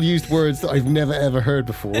 You've all used words that I've never ever heard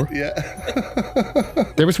before. Yeah.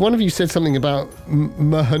 There was one of you said something about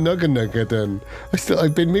Mahanuganagadun.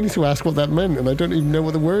 I've been meaning to ask what that meant, and I don't even know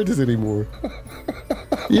what the word is anymore.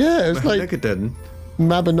 Yeah, it's like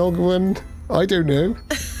Mabinogion. I don't know.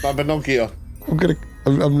 Mabinogion.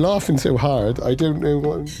 I'm laughing so hard. I don't know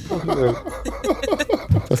what I'm talking about.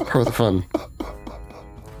 That's part of the fun.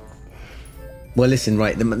 Well, listen,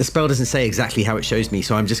 right. The spell doesn't say exactly how it shows me,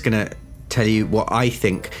 so I'm just gonna tell you what I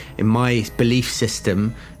think in my belief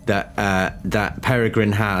system that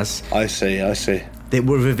Peregrine has. I see. It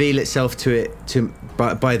will reveal itself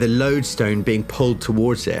by the lodestone being pulled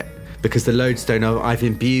towards it, because the lodestone I've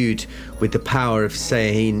imbued with the power of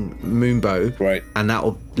saying Moonbow, right? And that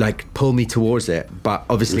will pull me towards it. But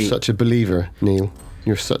obviously, you're such a believer, Neil.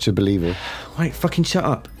 You're such a believer. Right, fucking shut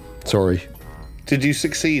up. Sorry. Did you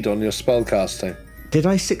succeed on your spell casting? Did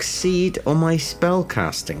I succeed on my spell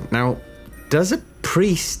casting? Now, does a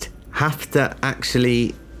priest have to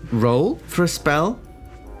actually roll for a spell?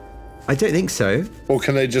 I don't think so. Or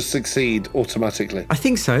can they just succeed automatically? I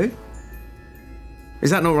think so. Is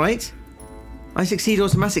that not right? I succeed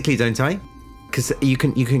automatically, don't I? Because you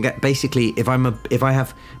can get basically it's used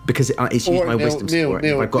my wisdom score.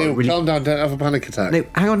 Neil, calm down, don't have a panic attack. No,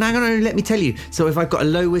 hang on, let me tell you. So if I've got a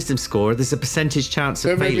low wisdom score, there's a percentage chance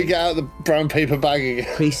of failing. Don't make me get out the brown paper bag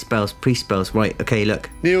again. Priest spells. Right, okay, look.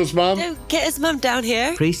 Neil's mum. No, get his mum down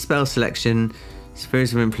here. Priest spell selection,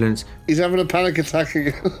 spheres of influence. He's having a panic attack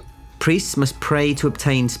again. Priests must pray to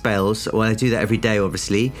obtain spells. Well, I do that every day,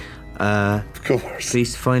 obviously. Of course.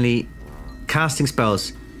 Priests finally casting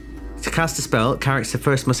spells. To cast a spell, character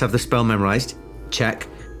first must have the spell memorized. Check.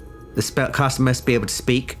 The spell caster must be able to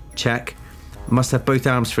speak. Check. Must have both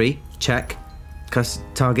arms free. Check. Cast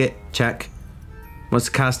target. Check. Once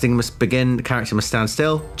the casting must begin, the character must stand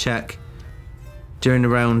still. Check. During the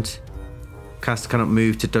round, caster cannot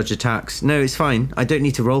move to dodge attacks. No, it's fine. I don't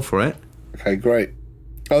need to roll for it. Okay, great.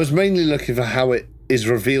 I was mainly looking for how it is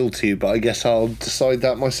revealed to you, but I guess I'll decide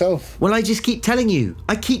that myself. Well, I just keep telling you.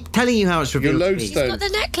 I keep telling you how it's revealed Your to me. He's got the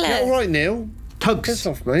necklace. Yeah, all right, Neil. Tugs. Piss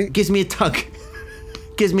off, mate. Gives me a tug.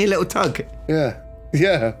 Gives me a little tug. Yeah.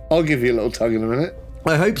 I'll give you a little tug in a minute.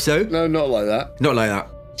 I hope so. No, not like that. Not like that.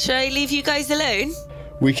 Should I leave you guys alone?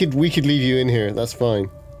 We could leave you in here. That's fine.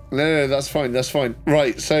 No, that's fine.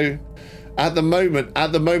 Right, so at the moment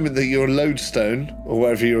that your lodestone, or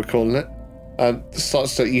whatever you were calling it,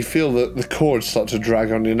 you feel that the cord start to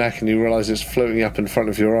drag on your neck, and you realise it's floating up in front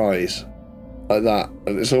of your eyes, like that,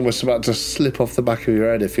 and it's almost about to slip off the back of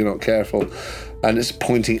your head if you're not careful, and it's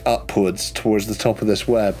pointing upwards towards the top of this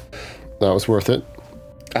web. That was worth it.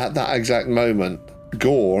 At that exact moment,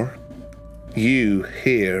 Gore, you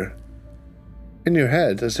hear in your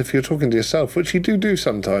head, as if you're talking to yourself, which you do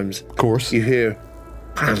sometimes. Of course. You hear.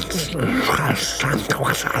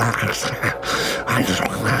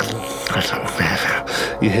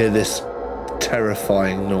 You hear this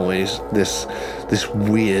terrifying noise, this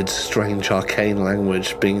weird, strange, arcane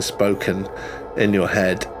language being spoken in your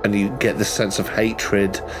head, and you get this sense of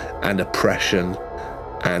hatred and oppression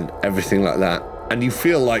and everything like that. And you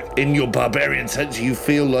feel like, in your barbarian sense, you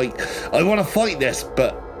feel like, I want to fight this,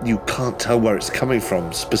 but you can't tell where it's coming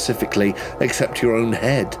from specifically, except your own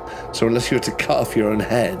head. So unless you were to cut off your own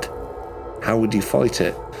head, how would you fight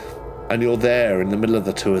it? And you're there in the middle of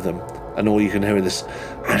the two of them, and all you can hear is this.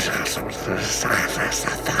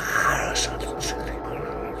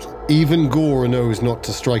 Even Gore knows not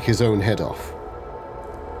to strike his own head off.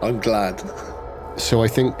 I'm glad. So I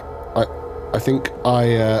think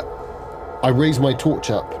I raise my torch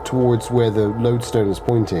up towards where the lodestone is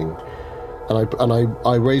pointing. And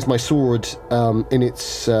I raise my sword in its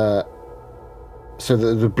so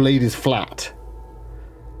that the blade is flat.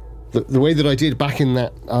 The way that I did back in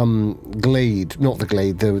that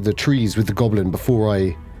the trees with the goblin before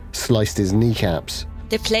I sliced his kneecaps.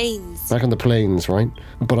 The plains. Back on the plains, right?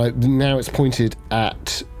 But now it's pointed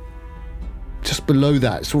at just below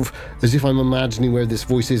that, sort of as if I'm imagining where this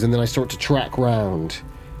voice is, and then I start to track round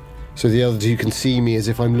so the other two can see me as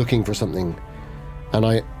if I'm looking for something. And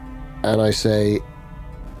I say,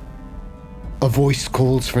 a voice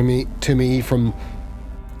calls to me from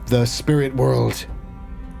the spirit world.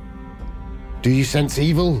 Do you sense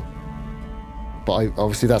evil? But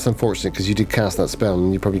obviously that's unfortunate because you did cast that spell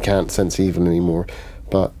and you probably can't sense evil anymore.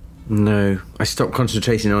 But no, I stopped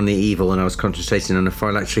concentrating on the evil and I was concentrating on the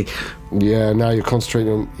phylactery. Yeah, now you're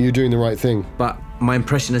concentrating on... You're doing the right thing. But my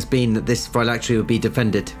impression has been that this phylactery will be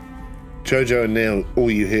defended. Jojo and Neil,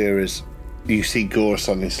 all you hear is... You see Gore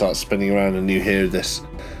suddenly start spinning around and you hear this.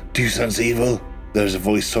 Do you sense evil? There's a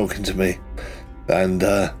voice talking to me. And,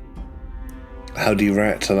 how do you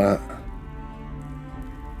react to that?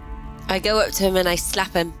 I go up to him and I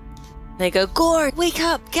slap him. And I go, Gore, wake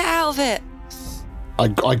up, get out of it.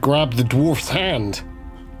 I grab the dwarf's hand.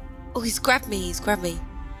 Oh, he's grabbed me.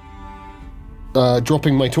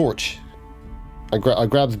 Dropping my torch. I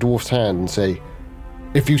grab the dwarf's hand and say,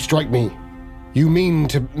 if you strike me, you mean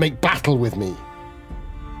to make battle with me.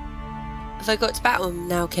 Have I got to battle him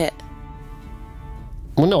now, Kit?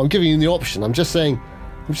 Well, no, I'm giving you the option. I'm just saying,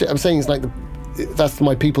 I'm saying it's like that's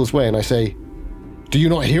my people's way. And I say, do you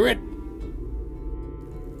not hear it?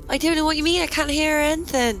 I don't know what you mean. I can't hear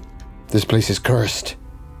anything. This place is cursed.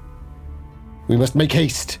 We must make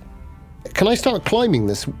haste. Can I start climbing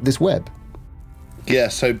this web? Yeah,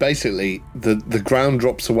 so basically the ground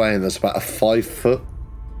drops away and there's about a 5-foot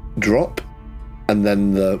drop, and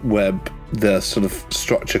then the web, the sort of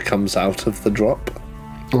structure comes out of the drop.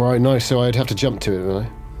 Right, nice. So I'd have to jump to it, would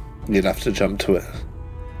I? You'd have to jump to it.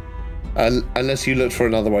 Unless you looked for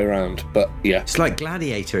another way around, but yeah. It's like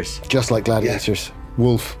gladiators. Just like gladiators. Yeah.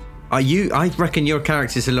 Wolf. I reckon your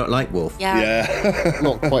character's a lot like Wolf. Yeah.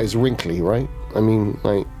 Not quite as wrinkly, right? I mean,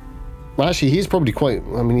 like... Well, actually, he's probably quite...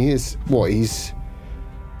 I mean, he is... What, he's...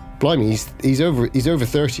 Blimey, he's over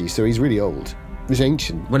 30, so he's really old. He's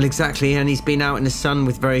ancient. Well, exactly, and he's been out in the sun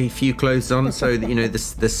with very few clothes on, so that, you know, the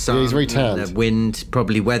sun, yeah, he's very tanned. The wind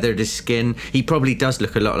probably weathered his skin. He probably does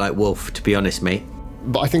look a lot like Wolf, to be honest, mate.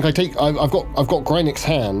 But I think I've got Greinik's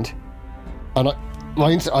hand, and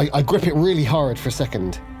I grip it really hard for a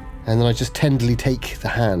second, and then I just tenderly take the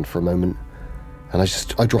hand for a moment, and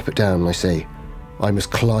I drop it down and I say, I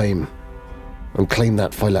must climb and claim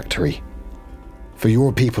that phylactery for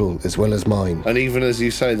your people as well as mine. And even as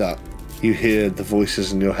you say that, you hear the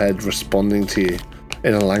voices in your head responding to you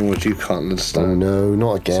in a language you can't understand. Oh no,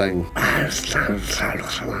 not again.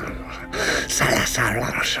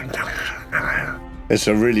 It's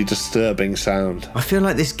a really disturbing sound. I feel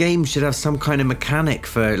like this game should have some kind of mechanic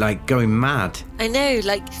for, like, going mad. I know,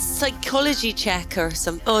 like psychology check or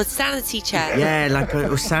sanity check. Yeah, like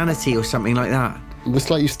or sanity or something like that.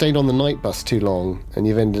 It's like you've stayed on the night bus too long and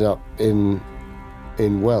you've ended up in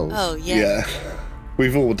Wells. Oh, yeah. Yeah.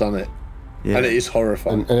 We've all done it. Yeah. And it is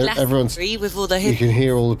horrifying. And everyone's... With all the you can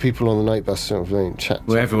hear all the people on the night bus sort of like chat.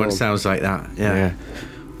 Where everyone sounds like that, yeah.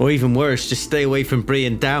 Or even worse, just stay away from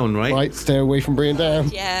Brian Down, right? Right, stay away from Brian Down.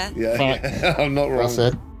 Yeah. I'm not wrong. That's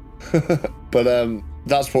it. But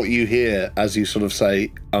that's what you hear as you sort of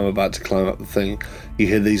say, I'm about to climb up the thing. You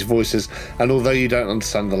hear these voices, and although you don't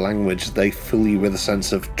understand the language, they fill you with a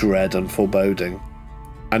sense of dread and foreboding.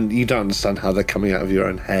 And you don't understand how they're coming out of your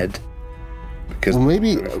own head. Because well,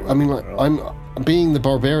 maybe, I mean, like, I'm being the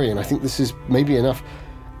barbarian, I think this is maybe enough.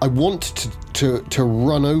 I want to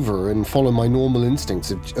run over and follow my normal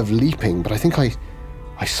instincts of leaping, but I think I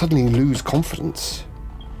suddenly lose confidence.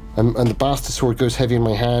 And the bastard sword goes heavy in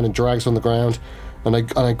my hand and drags on the ground, and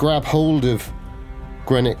I grab hold of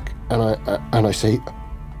Greinik and I say,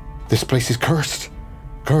 this place is cursed.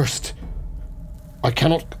 I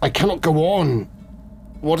cannot go on.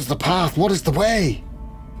 What is the path? What is the way?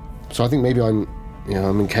 So I think maybe I'm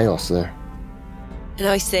in chaos there. And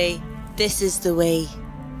I say, this is the way.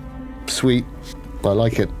 Sweet. I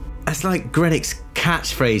like it. That's like Greinik's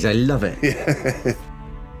catchphrase. I love it. Yeah.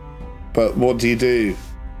 But what do you do?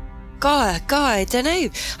 God, I don't know.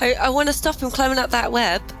 I want to stop him climbing up that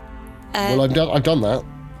web. Well, I've done that.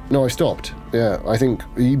 No, I stopped. Yeah, I think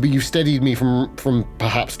you steadied me from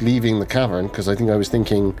perhaps leaving the cavern, because I think I was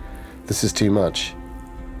thinking, this is too much.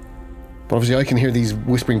 But obviously I can hear these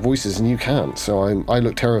whispering voices and you can't, so I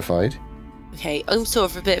look terrified. Okay, I'm sort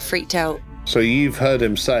of a bit freaked out. So you've heard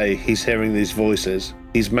him say he's hearing these voices.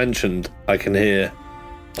 He's mentioned, I can hear.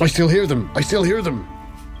 I still hear them.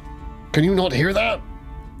 Can you not hear that?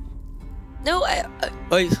 No,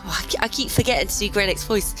 I keep forgetting to do Greinik's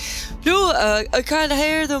voice. No, I can't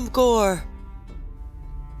hear them, Gore.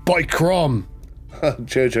 By Crom.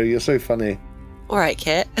 Jojo, you're so funny. All right,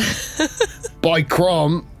 Kit. By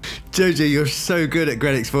Crom, Jojo, you're so good at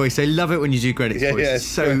Greenwich's voice. I love it when you do Greenwich's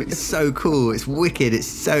voice. Yeah, It's so cool. It's wicked. It's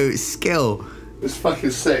so skill. It's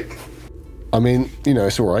fucking sick. I mean,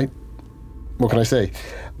 it's all right. What can I say?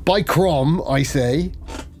 By Crom, I say.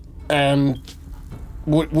 And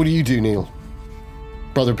what do you do, Neil?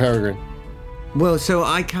 Brother Peregrine. Well, so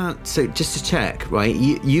I can't... So just to check, right?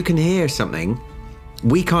 You can hear something.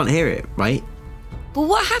 We can't hear it, right? But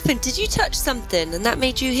what happened? Did you touch something and that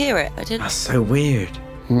made you hear it? I didn't... That's so weird.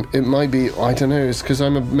 It might be, I don't know, it's because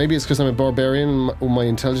maybe it's because I'm a barbarian or my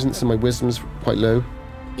intelligence and my wisdom's quite low.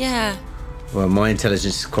 Yeah. Well, my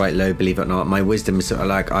intelligence is quite low, believe it or not. My wisdom is sort of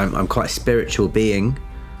like, I'm quite a spiritual being,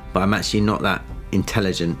 but I'm actually not that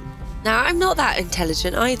intelligent. Now, I'm not that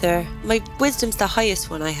intelligent either. My wisdom's the highest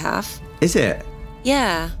one I have. Is it?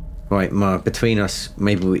 Yeah. Right, Ma, between us,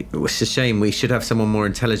 maybe it's a shame. We should have someone more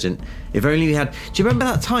intelligent. If only we had... Do you remember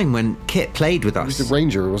that time when Kit played with He us? was a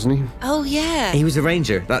ranger, wasn't he? Oh, yeah. He was a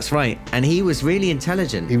ranger, that's right. And he was really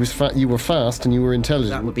intelligent. He was you were fast and you were That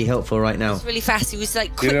intelligent. would be helpful right now. He was really fast. He was like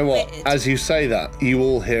You know what? quick-witted. As you say that, you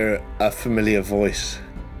all hear a familiar voice.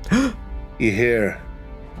 You hear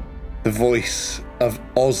the voice of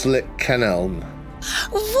Oslick Kenelm.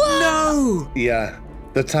 What? No! Yeah,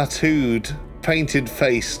 the tattooed,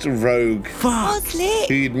 painted-faced rogue Oslick.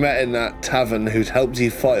 who you'd met in that tavern, who'd helped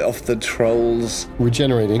you fight off the trolls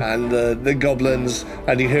Regenerating. and the goblins,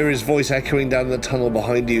 and you hear his voice echoing down the tunnel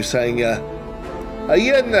behind you saying, are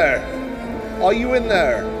you in there? Are you in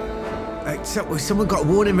there? Someone got to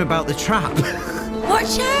warn him about the trap.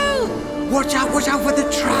 Watch out. Watch out for the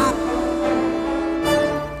trap!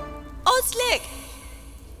 Oslick.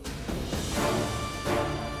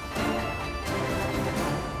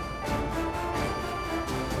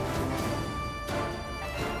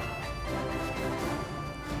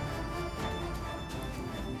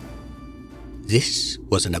 This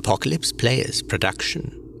was an Apocalypse Players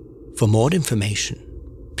production. For more information,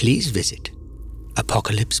 please visit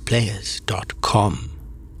apocalypseplayers.com.